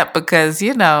can't because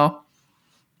they would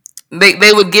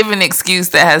give an excuse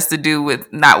that has to do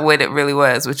with not what it really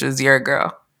was, which was your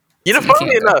girl.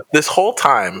 Funny enough, this whole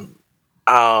time.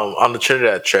 On the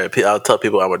Trinidad trip, I'll tell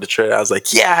people I went to Trinidad. I was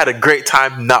like, yeah, I had a great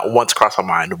time. Not once crossed my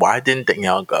mind. Why didn't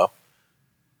Danielle go?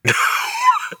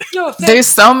 There's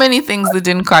so many things that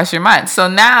didn't cross your mind. So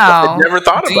now, I never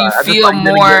thought do you feel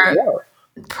more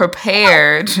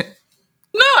prepared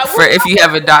for if you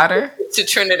have a daughter? To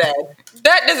Trinidad.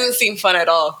 That doesn't seem fun at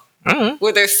all.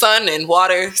 With their sun and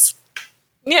waters.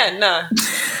 Yeah, nah.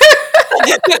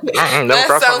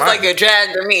 That sounds like a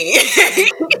drag to me.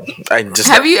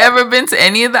 Have you ever been to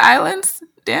any of the islands,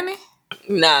 Danny?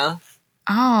 No.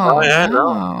 Oh yeah,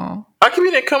 no. How come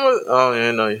you didn't come with? Oh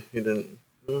yeah, no, you didn't.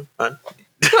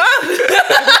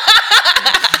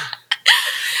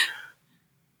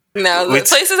 No, the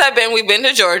places I've been, we've been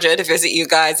to Georgia to visit you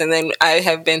guys, and then I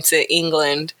have been to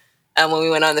England when we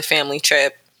went on the family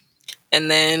trip,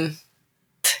 and then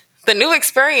the new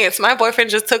experience. My boyfriend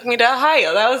just took me to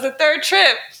Ohio. That was the 3rd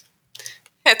trip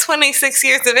at 26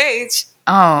 years of age.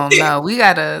 Oh no, we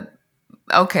gotta.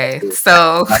 Okay,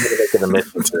 so I'm gonna make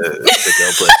an admission to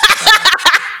go places.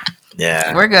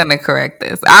 Yeah, we're gonna correct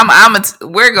this.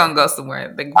 We're gonna go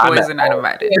somewhere. The boys are not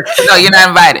invited. No, you're not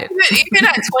invited. Even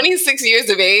at 26 years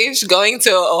of age, going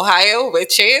to Ohio with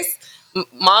Chase,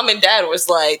 mom and dad was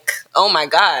like, "Oh my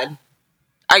God,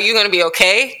 are you gonna be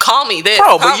okay? Call me this."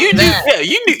 Bro, but you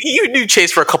knew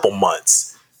Chase for a couple months.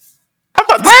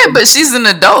 Right, but she's an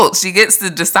adult. She gets to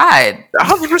decide.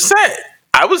 100%.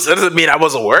 That doesn't mean I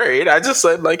wasn't worried. I just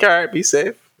said like, all right, be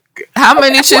safe. How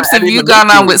many trips have you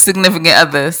gone on with significant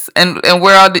others? And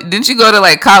where all didn't you go to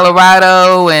like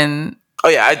Colorado and? Oh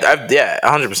yeah, yeah,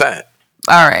 100%.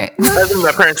 All right.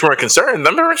 My parents weren't concerned.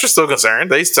 My parents were still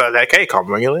concerned. They still like, hey, call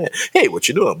me in. Hey, what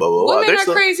you doing? Blah blah blah. Women are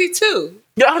crazy too.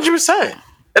 Yeah, 100%.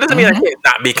 That doesn't mean I can't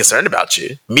not be concerned about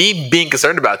you. Me being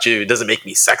concerned about you doesn't make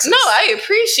me sexist. No, I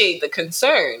appreciate the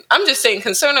concern. I'm just saying,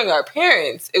 concerning our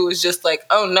parents, it was just like,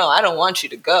 oh no, I don't want you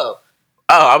to go.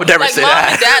 Oh, I would never say that.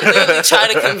 Mom and dad literally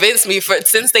tried to convince me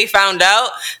since they found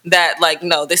out that like,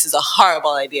 no, this is a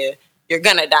horrible idea. You're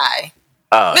gonna die.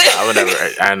 Oh, no,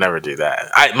 I never do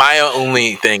that. My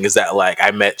only thing is that like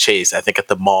I met Chase, I think at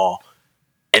the mall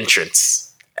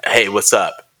entrance. Hey, what's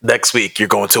up? Next week you're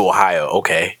going to Ohio.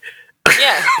 Okay.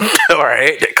 Yeah. All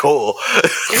right. Cool.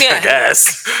 Yeah. I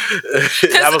guess.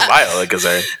 That was my only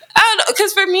concern. I don't know.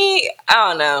 Because for me, I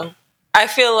don't know. I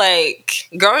feel like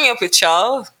growing up with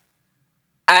y'all,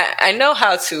 I know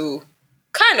how to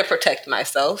kind of protect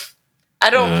myself. I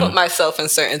don't put myself in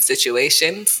certain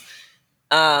situations.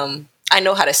 I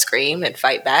know how to scream and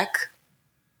fight back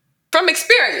from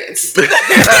experience.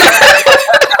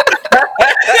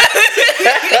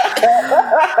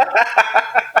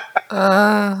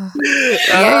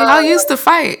 Yeah, y'all used to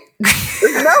fight. No,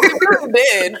 we really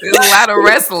did. A lot of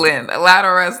wrestling.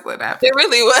 Happened. It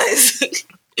really was.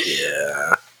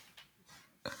 Yeah.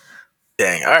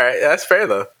 Dang. All right, that's fair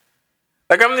though.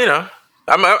 Like I'm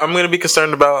gonna be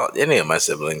concerned about any of my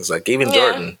siblings. Like even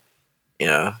Jordan,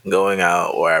 going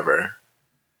out wherever.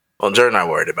 Well, Jordan, I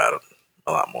worried about him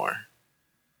a lot more.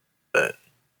 But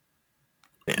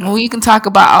well, you can talk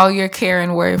about all your care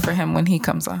and worry for him when he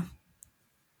comes on.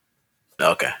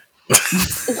 Okay.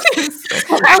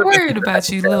 I worried about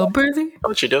you, little birdie.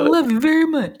 What you doing? I love you very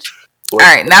much. All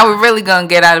right, now we're really gonna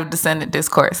get out of Descendant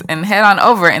Discourse and head on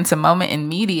over into Moment in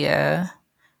Media,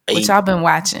 which y'all been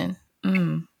watching.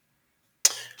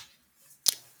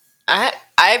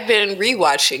 I've been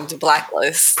rewatching The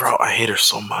Blacklist. Bro, I hate her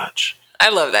so much. I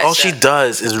love that. All she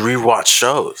does is rewatch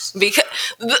shows. Because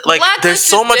there's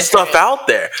so much stuff out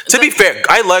there. To be fair,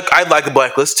 I like The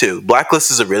Blacklist too. Blacklist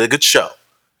is a really good show.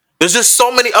 There's just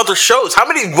so many other shows. How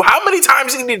many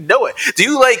times do you need to know it? Do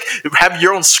you have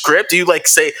your own script? Do you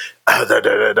say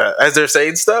as they're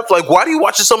saying stuff? Why do you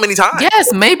watch it so many times?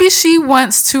 Yes, maybe she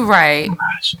wants to write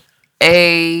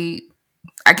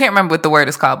I can't remember what the word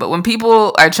is called, but when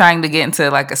people are trying to get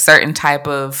into a certain type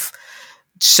of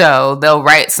show, they'll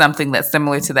write something that's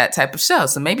similar to that type of show.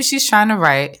 So maybe she's trying to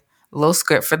write a little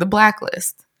script for The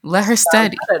Blacklist. Let her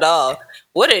study. Not at all.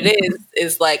 What it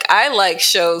is I like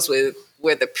shows where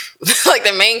the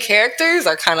the main characters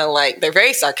are kind of they're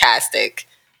very sarcastic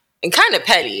and kind of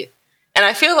petty. And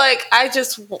I feel like I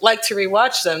just like to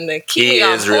rewatch them to keep me on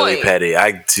point. He is really petty.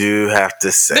 I do have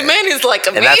to say. The man is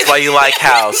amazing. And that's why you like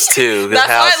House, too. That's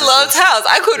why I loved House.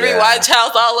 I could rewatch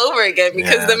House all over again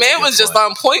because the man was just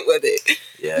on point with it.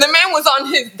 Yeah. The man was on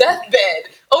his deathbed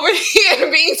over here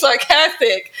being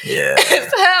sarcastic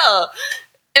as hell.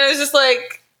 And it was just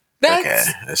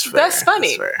that's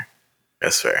funny.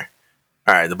 That's fair.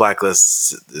 All right, The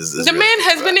Blacklist is the man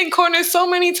has been in corners so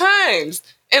many times.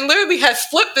 And literally has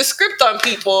flipped the script on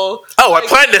people. Oh, I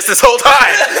planned this whole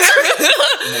time.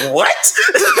 What?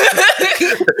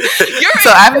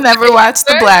 So I've never watched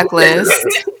The Blacklist.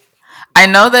 I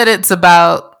know that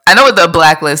I know what The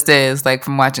Blacklist is,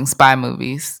 from watching spy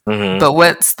movies. Mm-hmm.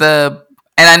 But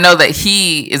and I know that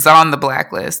he is on the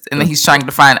blacklist and that he's trying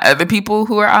to find other people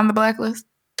who are on the blacklist.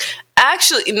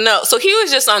 Actually, no. So he was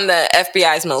just on the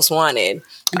FBI's Most Wanted.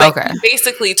 But he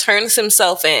basically turns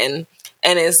himself in.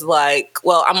 And is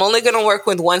well, I'm only going to work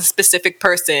with one specific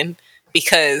person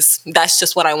because that's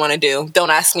just what I want to do. Don't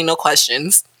ask me no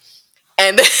questions.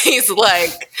 And then he's okay,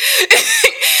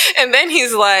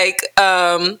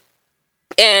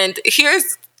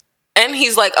 here's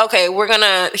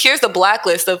the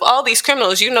blacklist of all these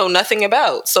criminals you know nothing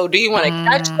about. So do you want to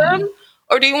catch them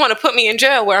or do you want to put me in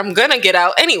jail where I'm going to get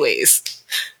out anyways?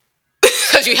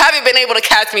 Because you haven't been able to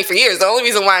catch me for years. The only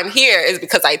reason why I'm here is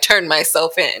because I turned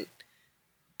myself in.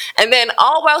 And then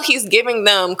all while he's giving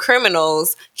them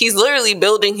criminals, he's literally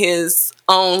building his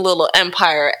own little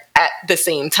empire at the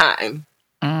same time.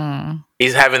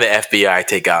 He's having the FBI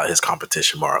take out his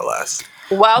competition, more or less.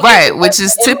 Which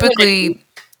is typically,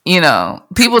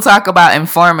 people talk about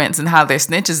informants and how they're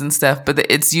snitches and stuff, but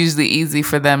it's usually easy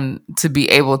for them to be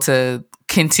able to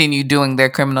continue doing their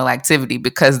criminal activity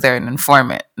because they're an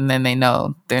informant. And then they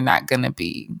know they're not going to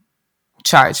be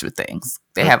charged with things.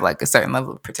 They have a certain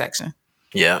level of protection.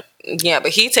 Yeah. Yeah,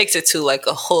 but he takes it to a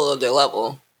whole other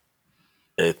level.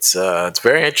 It's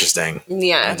very interesting.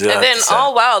 Yeah. And then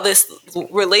all while this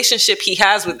relationship he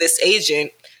has with this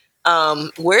agent,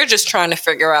 we're just trying to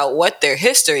figure out what their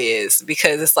history is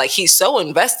because it's he's so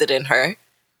invested in her.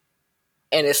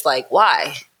 And it's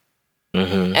why?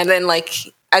 Mm-hmm. And then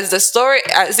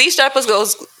as each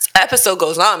episode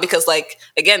goes on, because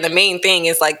again, the main thing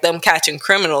is them catching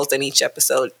criminals in each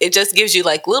episode. It just gives you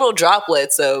little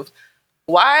droplets of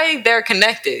why they're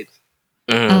connected.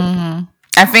 Mm-hmm.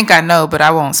 I think I know, but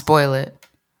I won't spoil it.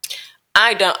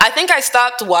 I don't. I think I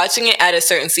stopped watching it at a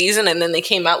certain season, and then they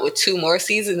came out with 2 more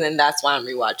seasons, and that's why I'm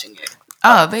rewatching it.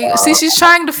 Oh, see, she's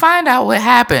trying to find out what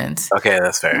happened. Okay,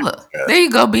 that's fair. Look, there you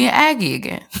go, being Aggie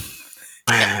again.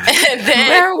 And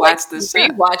then watch this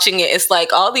rewatching it, it's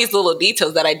all these little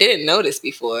details that I didn't notice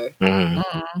before, and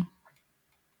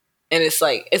it's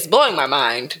it's blowing my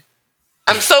mind.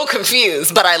 I'm so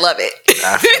confused, but I love it.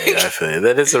 I feel you.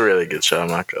 That is a really good show, I'm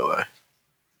not gonna lie.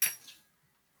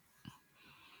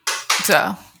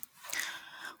 So,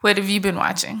 what have you been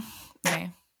watching?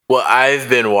 Okay. Well, I've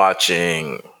been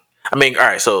watching... all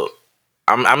right, so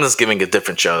I'm just giving a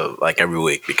different show every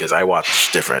week because I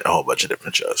watch a whole bunch of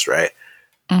different shows, right?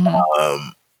 Mm-hmm.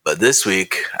 But this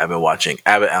week, I've been watching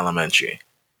Abbott Elementary.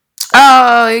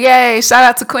 Oh, yay. Shout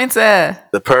out to Quinta.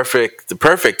 The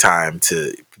perfect time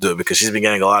to do it because she's been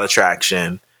getting a lot of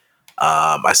traction.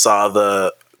 I saw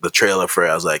the trailer for it.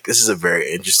 I was like, this is a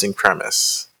very interesting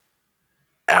premise.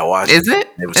 And I watched Is it?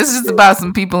 It's just about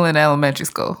some people in elementary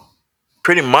school.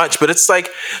 Pretty much, but it's like,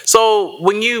 so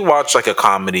when you watch like a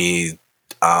comedy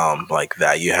like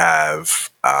that, you have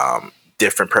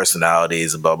different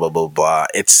personalities, blah blah blah blah.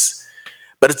 This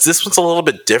one's a little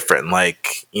bit different.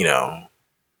 Like, you know,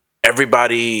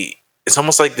 everybody. It's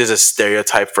almost like there's a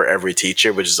stereotype for every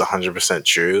teacher, which is 100%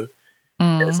 true.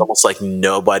 And it's almost like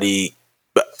nobody,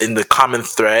 but in the common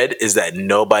thread is that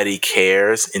nobody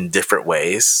cares in different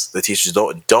ways. The teachers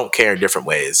don't care in different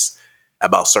ways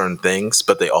about certain things,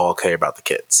 but they all care about the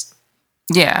kids.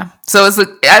 Yeah. So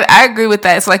I agree with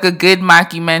that. It's like a good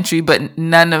mockumentary, but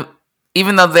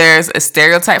even though there's a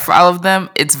stereotype for all of them,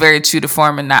 it's very true to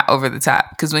form and not over the top.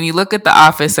 Because when you look at The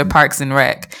Office or Parks and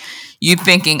Rec, you're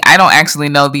thinking, I don't actually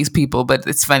know these people, but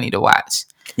it's funny to watch.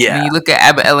 Yeah. When you look at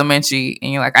Abbott Elementary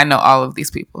and you're like, I know all of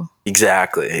these people.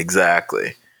 Exactly.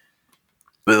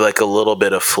 With like a little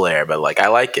bit of flair, but like I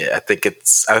like it. I think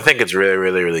it's really,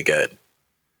 really, really good.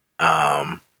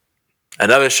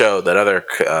 Another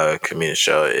comedian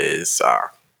show is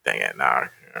dang it now.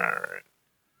 All right.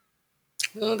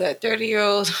 Oh, that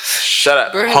 30-year-old. Shut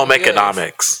up. Home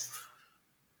Economics.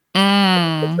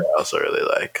 I also really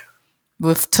like.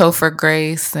 With Topher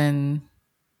Grace and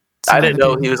I didn't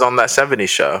know he was on that 70s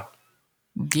show.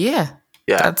 Yeah.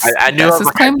 Yeah. I knew that's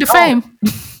his claim to fame.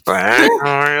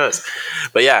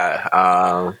 But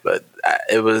yeah, but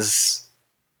it was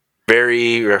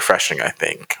very refreshing, I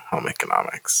think, Home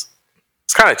Economics.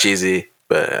 It's kind of cheesy,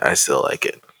 but I still like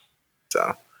it.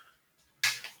 So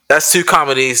that's 2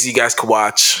 comedies you guys could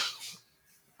watch.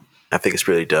 I think it's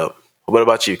really dope. What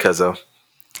about you, Cuzzo?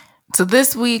 So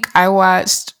this week I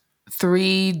watched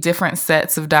 3 different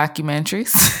sets of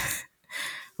documentaries.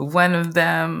 One of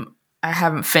them I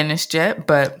haven't finished yet,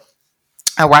 but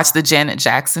I watched the Janet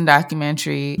Jackson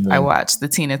documentary. I watched the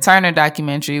Tina Turner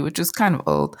documentary, which was kind of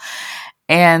old.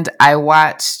 And I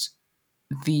watched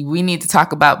the We Need to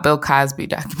Talk About Bill Cosby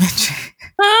documentary.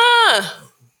 I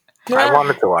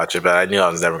wanted to watch it, but I knew I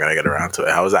was never going to get around to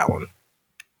it. How was that one?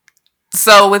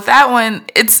 So with that one,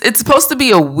 it's supposed to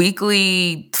be a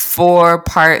weekly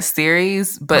 4-part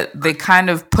series, but they kind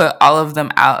of put all of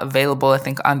them out available, I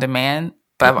think, on demand.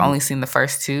 But I've only seen the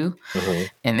first 2.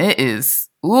 And it is,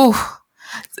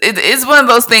 it's one of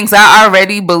those things. I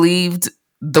already believed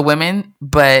the women,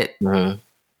 but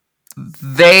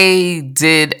they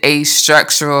did a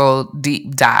structural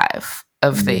deep dive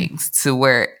of things to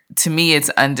where, to me, it's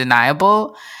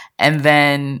undeniable. And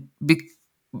then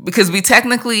because we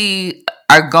technically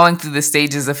are going through the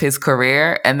stages of his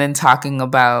career and then talking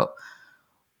about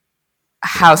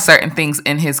how certain things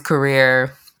in his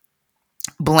career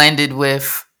blended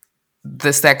with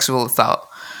the sexual assault.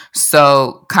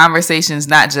 So conversations,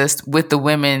 not just with the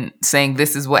women saying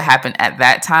this is what happened at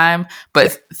that time,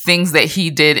 but things that he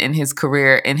did in his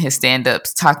career, in his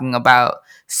stand-ups, talking about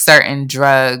certain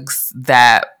drugs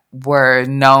that were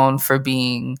known for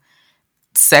being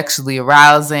sexually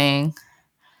arousing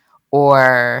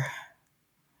or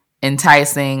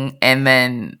enticing, and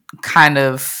then kind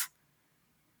of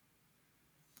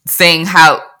saying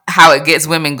how it gets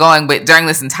women going. But during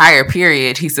this entire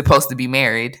period, he's supposed to be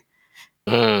married.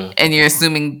 And you're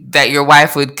assuming that your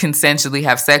wife would consensually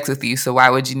have sex with you, so why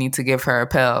would you need to give her a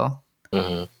pill?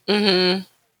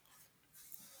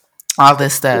 All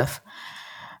this stuff.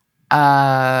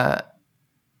 And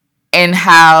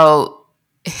how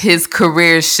his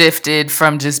career shifted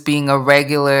from just being a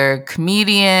regular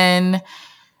comedian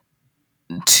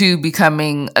to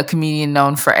becoming a comedian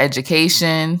known for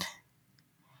education,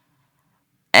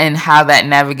 and how that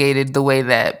navigated the way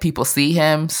that people see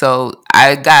him. So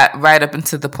I got right up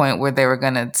into the point where they were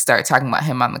going to start talking about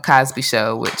him on The Cosby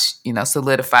Show, which, you know,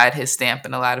 solidified his stamp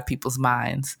in a lot of people's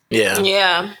minds.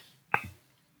 Yeah.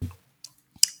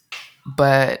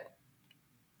 But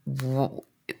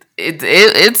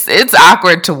it's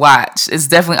awkward to watch. It's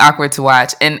definitely awkward to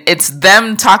watch. And it's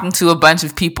them talking to a bunch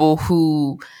of people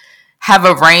who have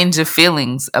a range of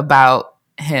feelings about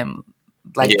him.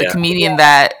 Like the comedian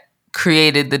that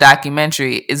created the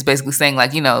documentary is basically saying,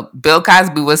 like, you know, Bill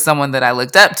Cosby was someone that I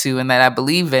looked up to and that I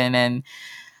believe in, and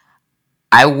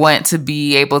I want to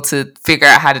be able to figure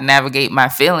out how to navigate my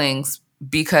feelings,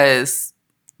 because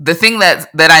the thing that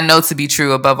I know to be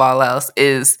true above all else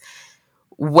is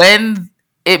when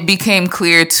it became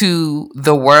clear to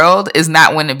the world is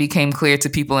not when it became clear to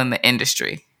people in the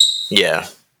industry. Yeah.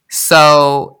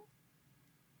 So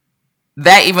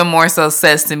that even more so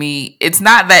says to me, it's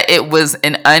not that it was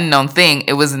an unknown thing,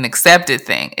 it was an accepted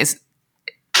thing. It's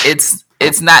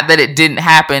it's not that it didn't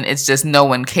happen. It's just no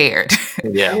one cared.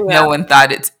 Yeah. No one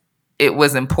thought it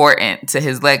was important to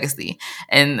his legacy.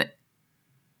 And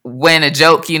when a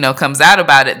joke, comes out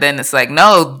about it, then it's like,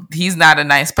 no, he's not a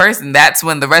nice person. That's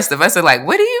when the rest of us are like,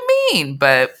 what do you mean?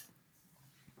 But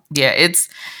yeah, it's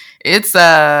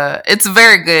a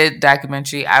very good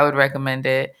documentary. I would recommend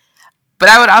it. But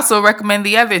I would also recommend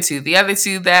the other two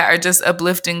that are just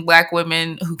uplifting Black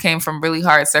women who came from really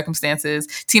hard circumstances.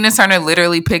 Tina Turner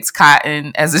literally picked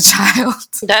cotton as a child.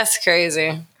 That's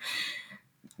crazy.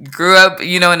 Grew up,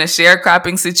 in a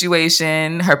sharecropping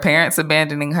situation, her parents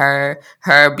abandoning her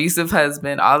abusive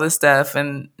husband, all this stuff.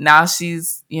 And now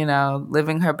she's,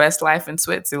 living her best life in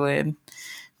Switzerland,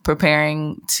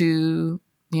 preparing to,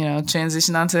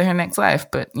 transition onto her next life.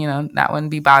 But, not one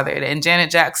be bothered. And Janet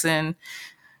Jackson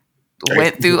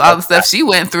went through all the stuff she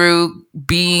went through,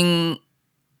 being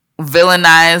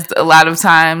villainized a lot of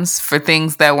times for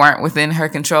things that weren't within her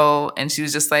control. And she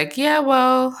was just like, yeah,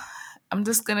 well, I'm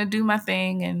just going to do my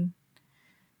thing and,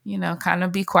 kind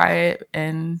of be quiet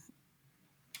and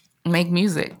make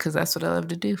music because that's what I love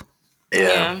to do.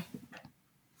 Yeah.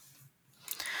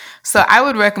 So I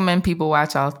would recommend people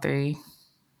watch all three.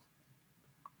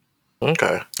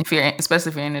 Okay.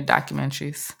 Especially if you're into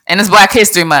documentaries. And it's Black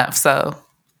History Month, so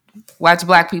watch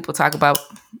Black people talk about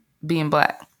being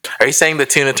Black. Are you saying that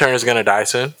Tina Turner is going to die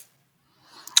soon?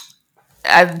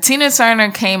 Tina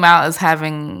Turner came out as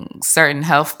having certain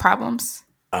health problems.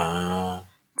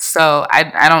 So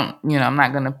I don't, I'm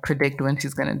not going to predict when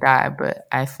she's going to die, but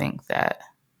I think that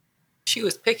she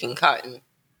was picking cotton.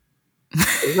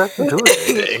 I don't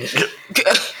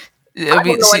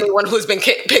know anyone who's been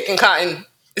picking cotton.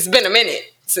 It's been a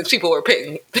minute since people were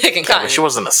picking cotton. She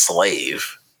wasn't a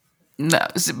slave. No,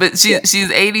 but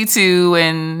she's 82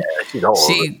 and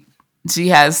she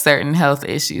has certain health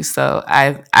issues. So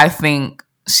I think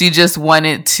she just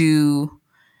wanted to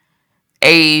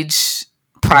age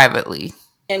privately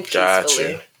and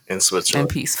peacefully. Gotcha. In Switzerland. And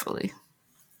peacefully.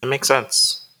 It makes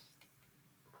sense.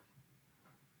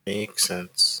 Makes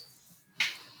sense.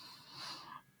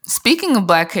 Speaking of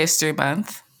Black History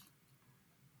Month,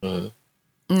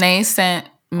 Nay sent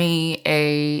me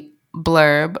a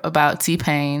blurb about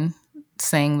T-Pain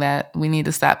saying that we need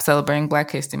to stop celebrating Black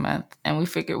History Month, and we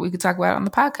figured we could talk about it on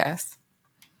the podcast.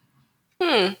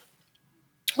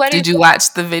 Did you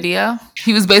watch the video?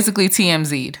 He was basically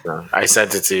TMZ'd. No, I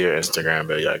sent it to your Instagram,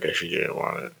 but yeah, I guess you didn't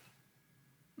want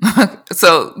it.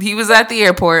 So he was at the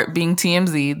airport being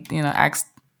TMZ'd, asked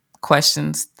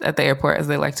questions at the airport as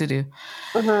they like to do.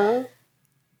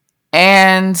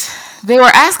 And they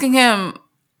were asking him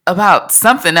about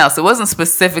something else. It wasn't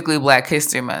specifically Black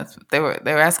History Month. They were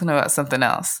asking him about something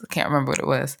else. I can't remember what it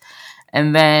was.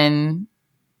 And then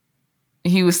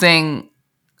he was saying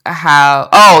they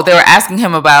were asking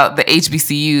him about the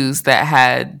HBCUs that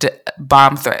had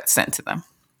bomb threats sent to them.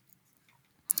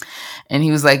 And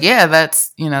he was like, yeah,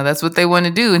 that's what they want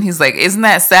to do. And he's like, isn't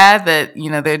that sad that,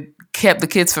 they kept the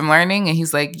kids from learning? And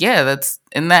he's like, yeah,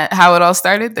 isn't that how it all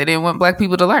started? They didn't want Black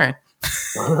people to learn.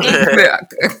 They're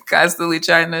constantly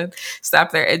trying to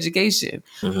stop their education.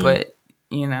 But,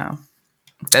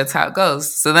 that's how it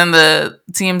goes. So then the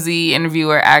TMZ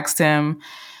interviewer asked him,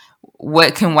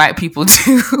 what can white people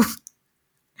do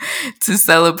to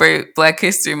celebrate Black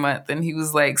History Month? And he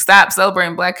was like, stop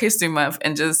celebrating Black History Month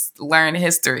and just learn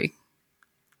history.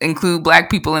 Include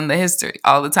Black people in the history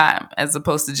all the time, as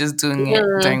opposed to just doing it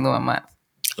during the 1 month.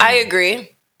 I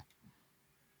agree.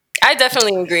 I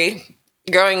definitely agree.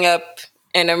 Growing up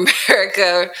in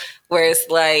America, where it's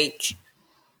like,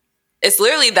 it's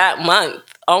literally that month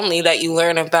only that you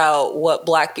learn about what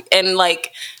Black people, and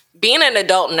like being an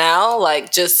adult now,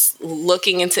 like just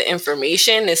looking into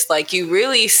information, it's like you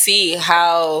really see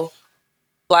how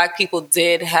Black people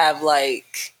did have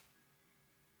like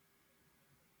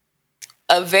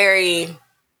a very,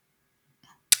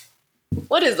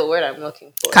 what is the word I'm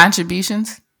looking for?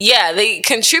 Contributions? Yeah, they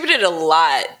contributed a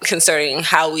lot concerning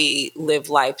how we live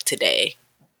life today.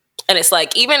 And it's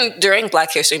like, even during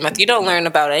Black History Month, you don't learn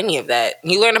about any of that.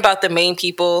 You learn about the main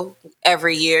people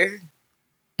every year.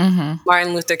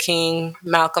 Martin Luther King,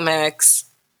 Malcolm X,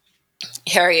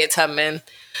 Harriet Tubman.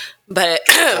 But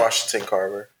Washington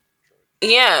Carver.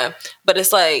 Yeah, but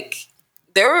it's like,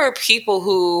 there were people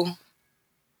who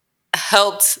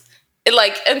helped,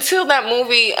 like, until that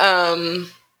movie,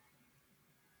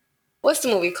 what's the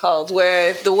movie called?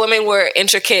 Where the women were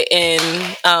intricate in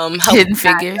Hidden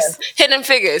Figures. Hidden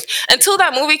Figures. Until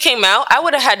that movie came out, I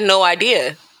would have had no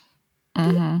idea.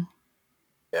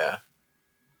 Yeah.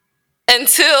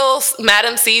 Until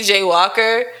Madam C.J.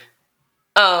 Walker,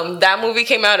 that movie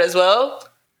came out as well.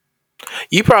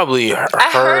 You probably I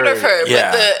heard of her,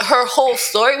 yeah. but her whole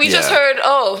story, we just Yeah. heard,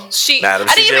 oh, she. Madam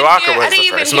I didn't C.J. even Walker hear, was I didn't the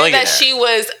even first hear that millionaire. she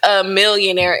was a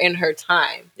millionaire in her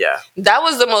time. Yeah. That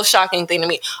was the most shocking thing to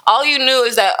me. All you knew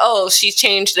is that, oh, she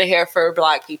changed the hair for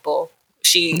Black people.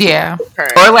 Yeah. Her.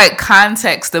 Or like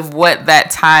context of what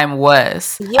that time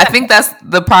was. Yeah. I think that's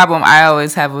the problem I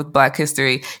always have with Black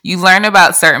history. You learn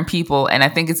about certain people, and I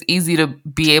think it's easy to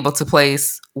be able to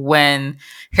place when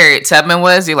Harriet Tubman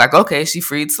was. You're like, okay, she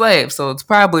freed slaves, so it's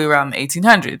probably around the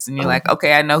 1800s. And you're like,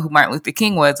 okay, I know who Martin Luther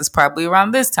King was. It's probably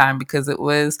around this time because it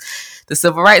was the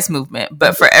civil rights movement.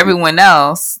 But for everyone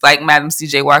else, like Madam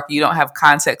C.J. Walker, you don't have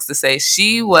context to say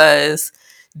she was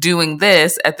doing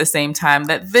this at the same time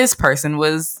that this person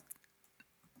was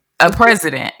a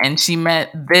president and she met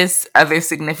this other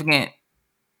significant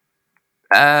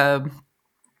person.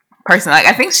 Like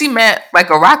I think she met like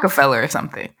a Rockefeller or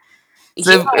something.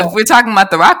 So if we're talking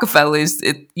about the Rockefellers,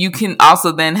 you can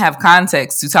also then have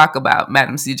context to talk about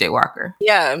Madam C.J. Walker.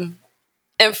 Yeah.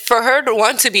 And for her to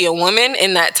want to be a woman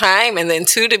in that time and then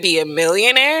two to be a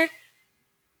millionaire,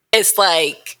 it's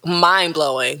like mind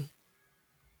blowing.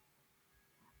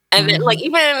 And then like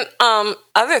even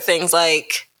other things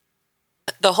like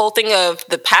the whole thing of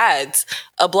the pads,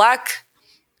 a black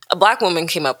woman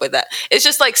came up with that. It's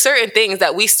just like certain things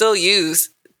that we still use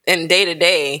in day to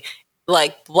day,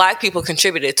 like Black people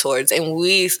contributed towards, and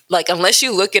we like unless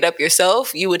you look it up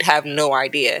yourself, you would have no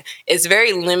idea. It's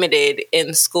very limited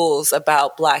in schools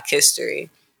about Black history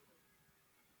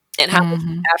and how much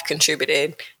we have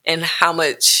contributed and how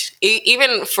much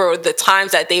even for the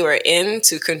times that they were in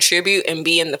to contribute and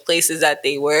be in the places that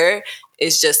they were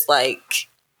is just like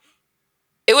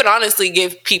it would honestly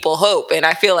give people hope, and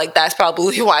I feel like that's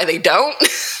probably why they don't.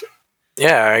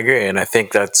 Yeah, I agree, and I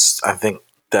think that's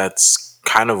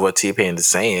kind of what T-Pain is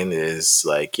saying is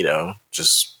like, you know,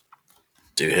 just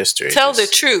do history. Tell the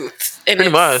truth. Pretty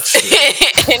much.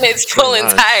 In its full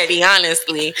entirety,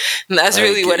 honestly. And that's like,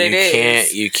 really what it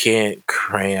is. You can't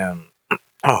cram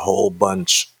a whole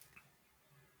bunch.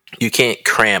 You can't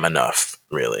cram enough,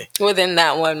 really. Within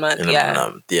that 1 month,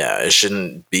 yeah. Yeah, it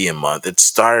shouldn't be a month. It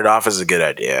started off as a good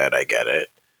idea, and I get it.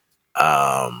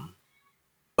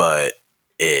 But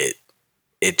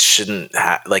it shouldn't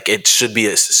have, like, it should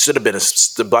have been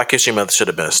the Black History Month should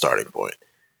have been a starting point.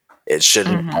 It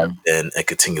shouldn't have been a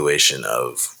continuation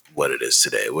of what it is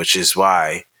today, which is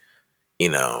why, you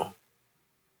know,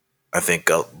 I think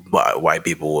white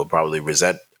people will probably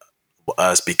resent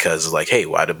us because, like, hey,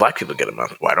 why do Black people get a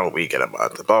month? Why don't we get a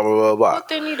month? Blah, blah, blah, blah. But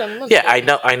they need a month. Yeah,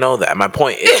 I know that. My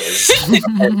point is,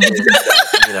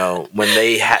 that, you know,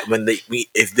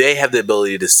 if they have the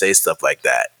ability to say stuff like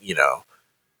that, you know,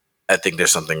 I think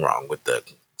there's something wrong with the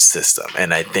system.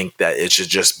 And I think that it should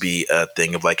just be a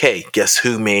thing of like, hey, guess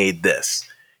who made this?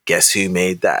 Guess who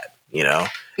made that? You know?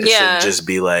 It should just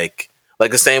be like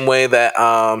the same way that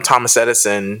Thomas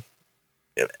Edison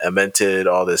invented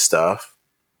all this stuff.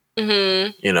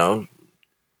 Mm-hmm. You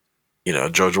know,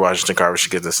 George Washington Carver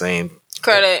should get the same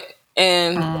credit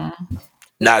and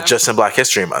not just in Black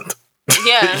History Month.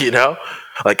 Yeah. You know?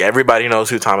 Like everybody knows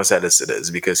who Thomas Edison is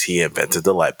because he invented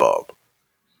the light bulb.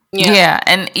 Yeah,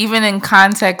 and even in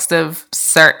context of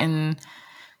certain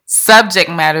subject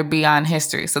matter beyond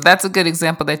history. So that's a good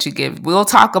example that you give. We'll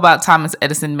talk about Thomas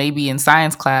Edison maybe in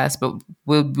science class, but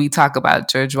we talk about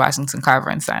George Washington Carver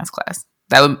in science class?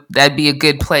 That'd be a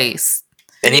good place.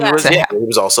 And he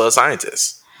was also a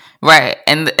scientist. Right.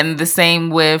 And the same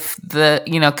with the,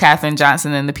 Katherine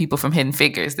Johnson and the people from Hidden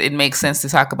Figures. It makes sense to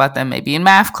talk about them maybe in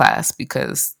math class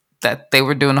because that they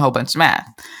were doing a whole bunch of math.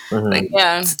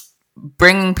 Mm-hmm.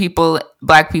 Bringing people,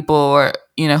 Black people or,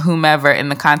 whomever in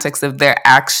the context of their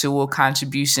actual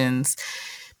contributions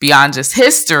beyond just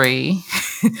history.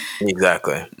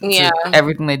 Exactly. Yeah.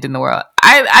 Everything they did in the world.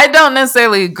 I don't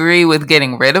necessarily agree with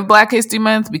getting rid of Black History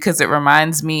Month because it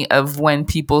reminds me of when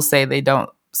people say they don't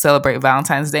celebrate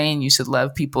Valentine's Day and you should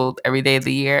love people every day of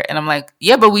the year. And I'm like,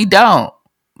 yeah, but we don't.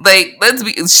 Like,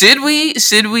 should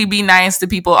we be nice to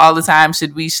people all the time?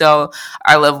 Should we show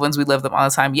our loved ones we love them all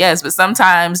the time? Yes, but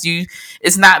sometimes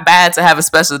it's not bad to have a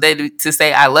special day to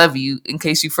say I love you in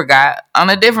case you forgot on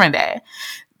a different day.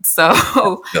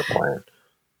 So good point.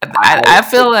 I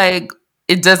feel like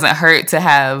it doesn't hurt to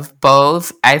have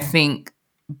both. I think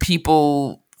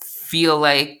people feel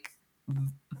like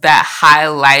that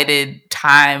highlighted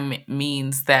time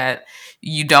means that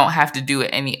you don't have to do it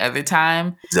any other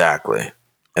time. Exactly.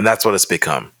 And that's what it's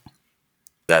become.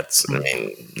 That's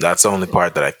the only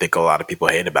part that I think a lot of people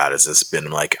hate about it is it's been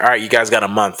like, all right, you guys got a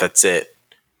month. That's it.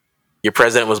 Your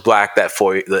president was Black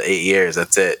the 8 years.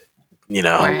 That's it.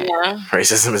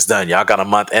 Racism is done. Y'all got a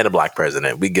month and a Black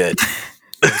president. We good.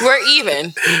 We're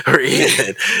even. We're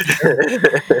even.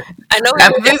 I know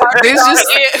we've been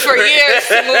for years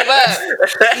to move up,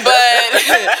 but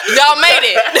y'all made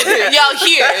it. Y'all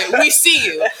here. We see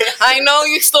you. I know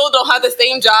you still don't have the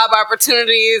same job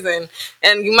opportunities,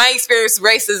 and you might experience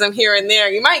racism here and there.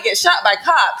 You might get shot by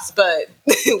cops, but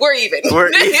we're even. We're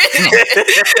even.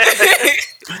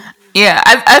 Yeah,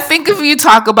 I think if you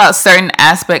talk about certain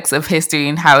aspects of history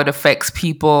and how it affects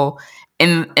people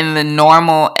in the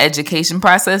normal education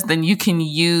process, then you can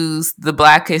use the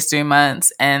Black History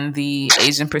Month and the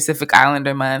Asian Pacific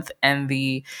Islander Month and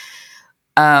the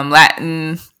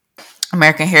Latin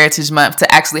American Heritage Month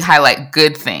to actually highlight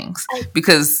good things.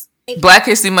 Because Black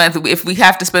History Month, if we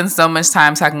have to spend so much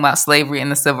time talking about slavery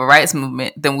and the Civil Rights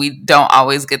Movement, then we don't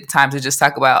always get the time to just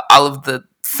talk about all of the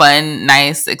fun,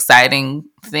 nice, exciting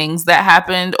things that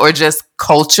happened, or just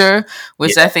culture,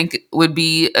 which I think would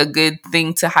be a good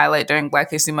thing to highlight during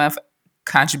Black History Month,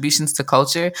 contributions to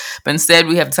culture. But instead,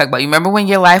 we have to talk about, you remember when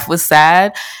your life was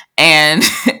sad? And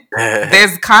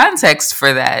there's context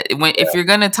for that. If you're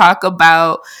going to talk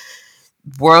about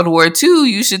World War II,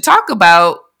 you should talk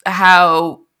about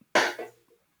how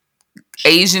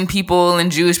Asian people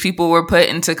and Jewish people were put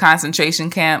into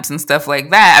concentration camps and stuff like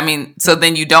that. I mean, so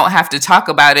then you don't have to talk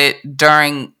about it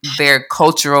during their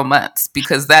cultural months,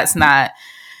 because that's not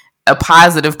a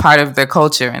positive part of their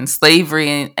culture. And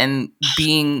slavery and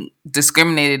being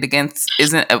discriminated against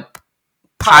isn't a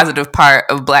positive part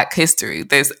of Black history.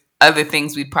 There's other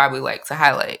things we'd probably like to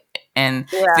highlight, and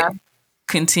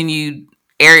continued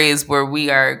areas where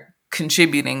we are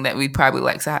contributing that we'd probably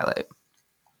like to highlight.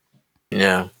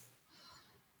 Yeah.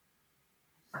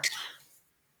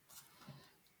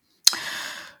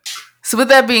 So with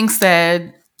that being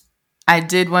said, I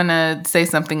did want to say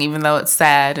something, even though it's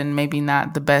sad and maybe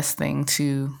not the best thing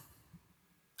to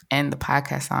end the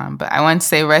podcast on. But I want to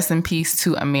say rest in peace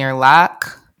to Amir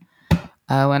Locke.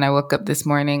 When I woke up this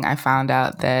morning, I found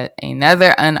out that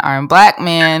another unarmed Black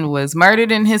man was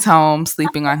murdered in his home,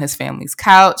 sleeping on his family's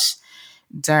couch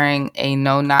during a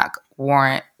no-knock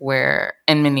warrant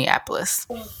in Minneapolis.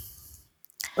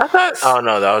 I thought, oh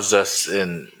no, that was just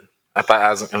in... I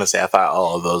thought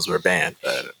all of those were banned,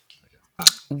 but...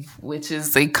 Which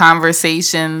is a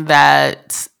conversation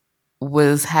that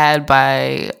was had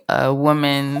by a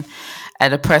woman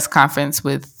at a press conference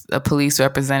with a police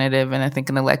representative and I think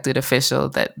an elected official,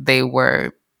 that they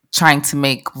were trying to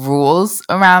make rules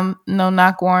around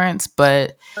no-knock warrants,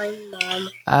 but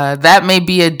that may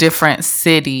be a different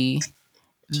city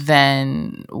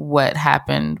than what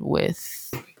happened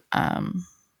with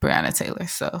Breonna Taylor.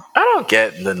 So I don't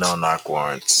get the no-knock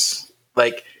warrants.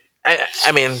 Like,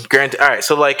 I mean, granted, all right.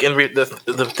 So, like, in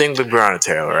the thing with Breonna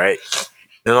Taylor, right?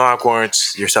 The no-knock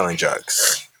warrants, you're selling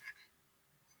drugs.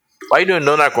 Why are you doing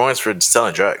no-knock warrants for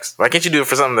selling drugs? Why can't you do it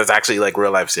for something that's actually like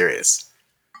real life serious?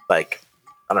 Like,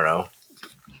 I don't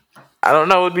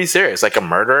know. It would be serious, like a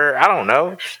murderer. I don't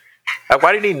know. Like,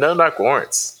 why do you need no-knock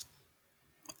warrants?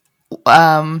 What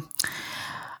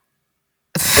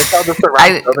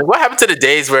happened to the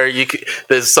days where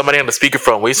there's somebody on the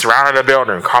speakerphone? We surrounded the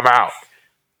building. Come out.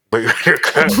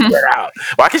 Get out.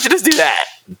 Why can't you just do that?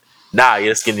 Nah,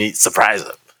 you're just gonna surprise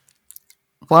them.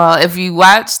 Well, if you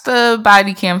watch the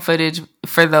body cam footage,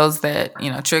 for those that,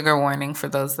 trigger warning for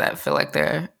those that feel like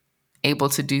they're able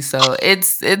to do so,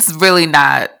 it's really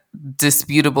not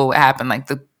disputable what happened. Like,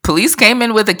 the police came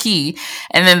in with a key,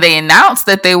 and then they announced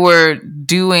that they were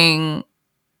doing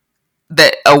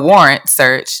a warrant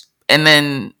search, and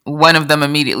then one of them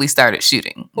immediately started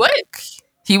shooting. What?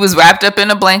 He was wrapped up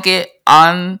in a blanket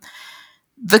on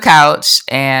the couch,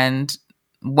 and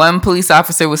one police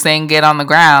officer was saying get on the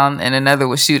ground, and another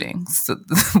was shooting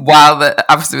while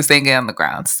the officer was saying get on the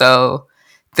ground. So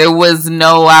there was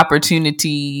no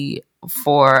opportunity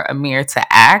for Amir to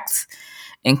act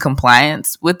in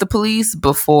compliance with the police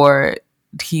before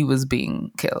he was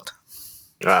being killed.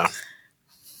 Wow.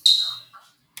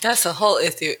 That's a whole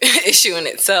issue in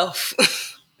itself.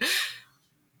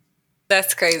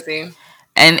 That's crazy.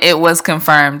 And it was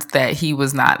confirmed that he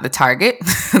was not the target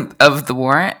of the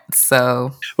warrant.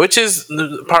 So, which is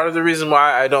part of the reason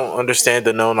why I don't understand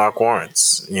the no-knock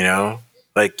warrants.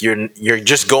 Like, you're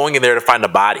just going in there to find a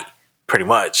body, pretty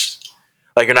much.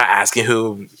 Like, you're not asking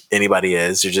who anybody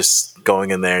is. You're just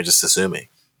going in there, just assuming.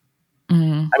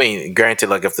 Mm-hmm. I mean, granted,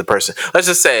 like, if the person, let's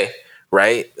just say,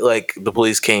 right, like, the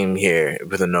police came here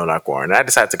with a no-knock warrant, and I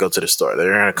decided to go to the store.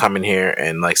 They're gonna come in here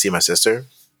and, like, see my sister.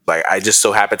 Like, I just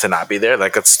so happen to not be there.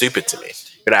 Like, that's stupid to me.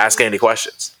 You're not asking any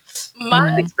questions.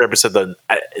 It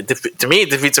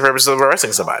defeats the purpose of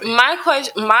arresting somebody. My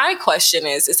question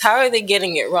is how are they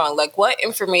getting it wrong? Like, what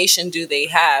information do they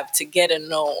have to get a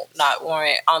no-knock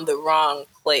warrant on the wrong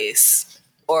place,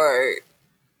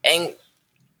 and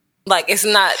like it's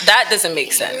not, that doesn't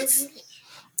make sense.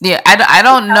 Yeah, I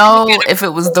don't know if it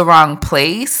was the wrong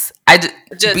place.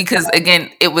 Because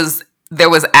again, there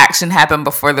was action happen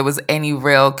before there was any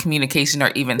real communication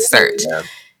or even search. Yeah.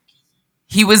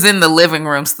 He was in the living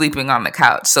room sleeping on the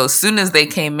couch. So as soon as they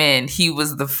came in, he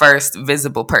was the first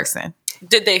visible person.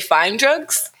 Did they find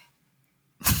drugs?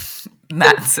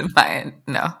 Not to my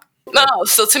no. No,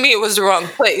 so to me it was the wrong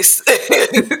place.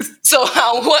 So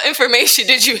what information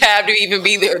did you have to even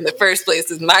be there in the first place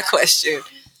is my question.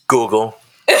 Google.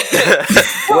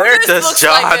 Where does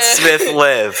John Smith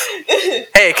live?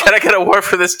 Hey, can I get a warrant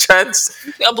for this, Chance?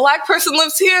 A black person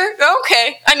lives here?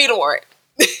 Okay, I need a warrant.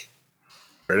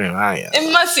 Pretty much, yeah.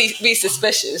 It must be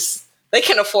suspicious. They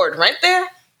can afford rent there?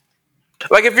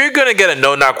 Like, if you're gonna get a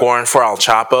no-knock warrant for El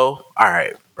Chapo, all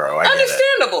right, bro,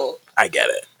 Understandable. I get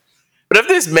it. But if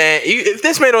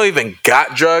this man don't even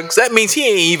got drugs, that means he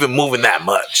ain't even moving that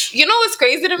much. You know what's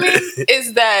crazy to me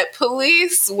is that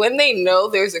police, when they know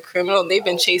there's a criminal and they've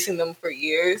been chasing them for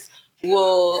years,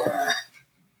 will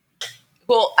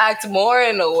act more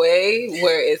in a way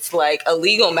where it's like a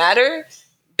legal matter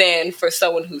than for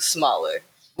someone who's smaller,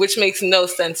 which makes no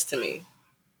sense to me.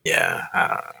 Yeah, I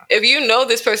don't know. If you know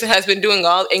this person has been doing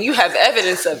all, and you have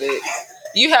evidence of it,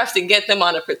 you have to get them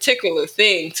on a particular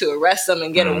thing to arrest them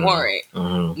and get a warrant.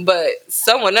 Mm-hmm. But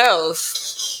someone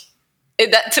else,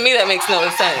 to me, that makes no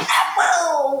sense.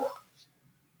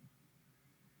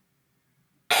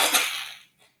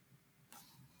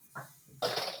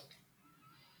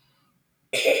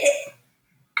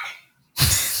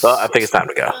 Well, I think it's time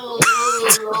to go.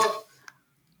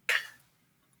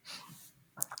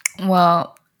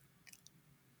 Well,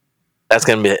 that's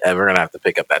gonna be. We're gonna have to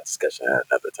pick up that discussion at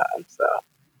another time. So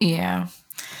yeah,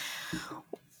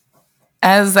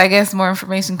 as I guess more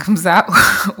information comes out,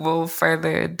 we'll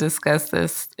further discuss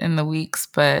this in the weeks.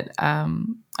 But I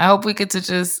hope we get to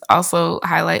just also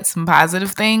highlight some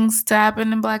positive things to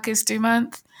happen in Black History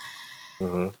Month.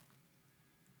 Mm-hmm.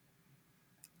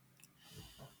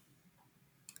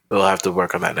 We'll have to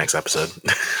work on that next episode.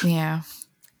 Yeah.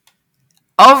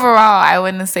 Overall, I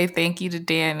want to say thank you to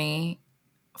Danny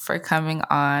for coming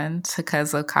on to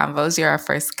Cuzzo Convos. You're our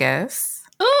first guest.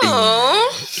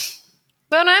 Oh,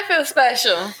 don't I feel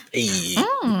special?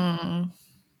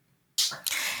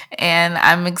 And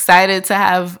I'm excited to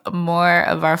have more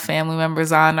of our family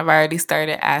members on. I've already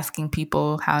started asking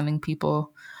people, hounding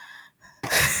people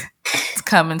to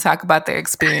come and talk about their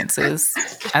experiences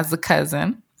as a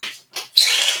cousin.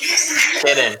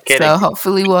 Kidding. So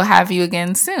hopefully we'll have you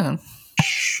again soon.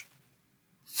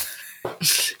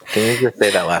 Can you just say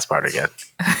that last part again?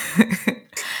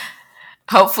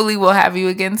 Hopefully we'll have you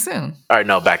again soon. All right,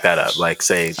 no, back that up. Like,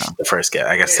 say the first guest.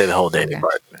 I guess say the whole Danny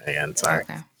part again. Sorry.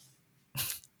 Okay.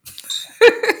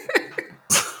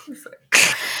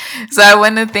 So I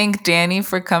want to thank Danny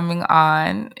for coming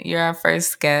on. You're our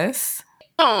first guest.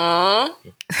 Aww.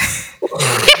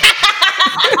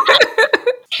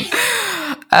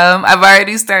 I've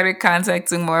already started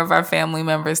contacting more of our family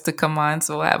members to come on,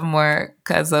 so we'll have more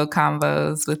Cuzzo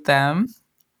Convos with them.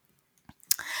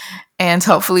 And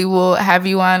hopefully we'll have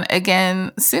you on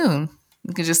again soon.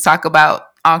 We can just talk about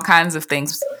all kinds of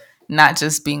things, not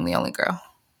just being the only girl.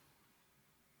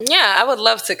 Yeah, I would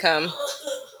love to come.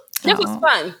 It was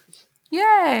fun.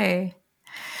 Yay.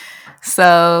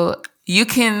 So you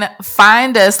can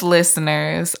find us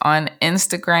listeners on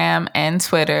Instagram and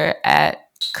Twitter at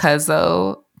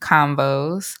Cuzzo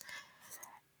Convos,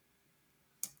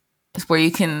 where you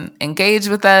can engage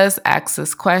with us, ask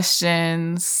us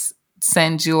questions,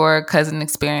 send your cousin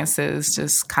experiences,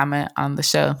 just comment on the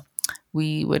show.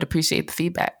 We would appreciate the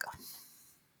feedback.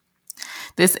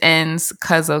 This ends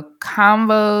Cuzzo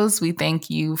Convos. We thank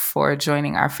you for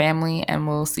joining our family, and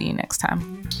we'll see you next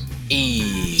time.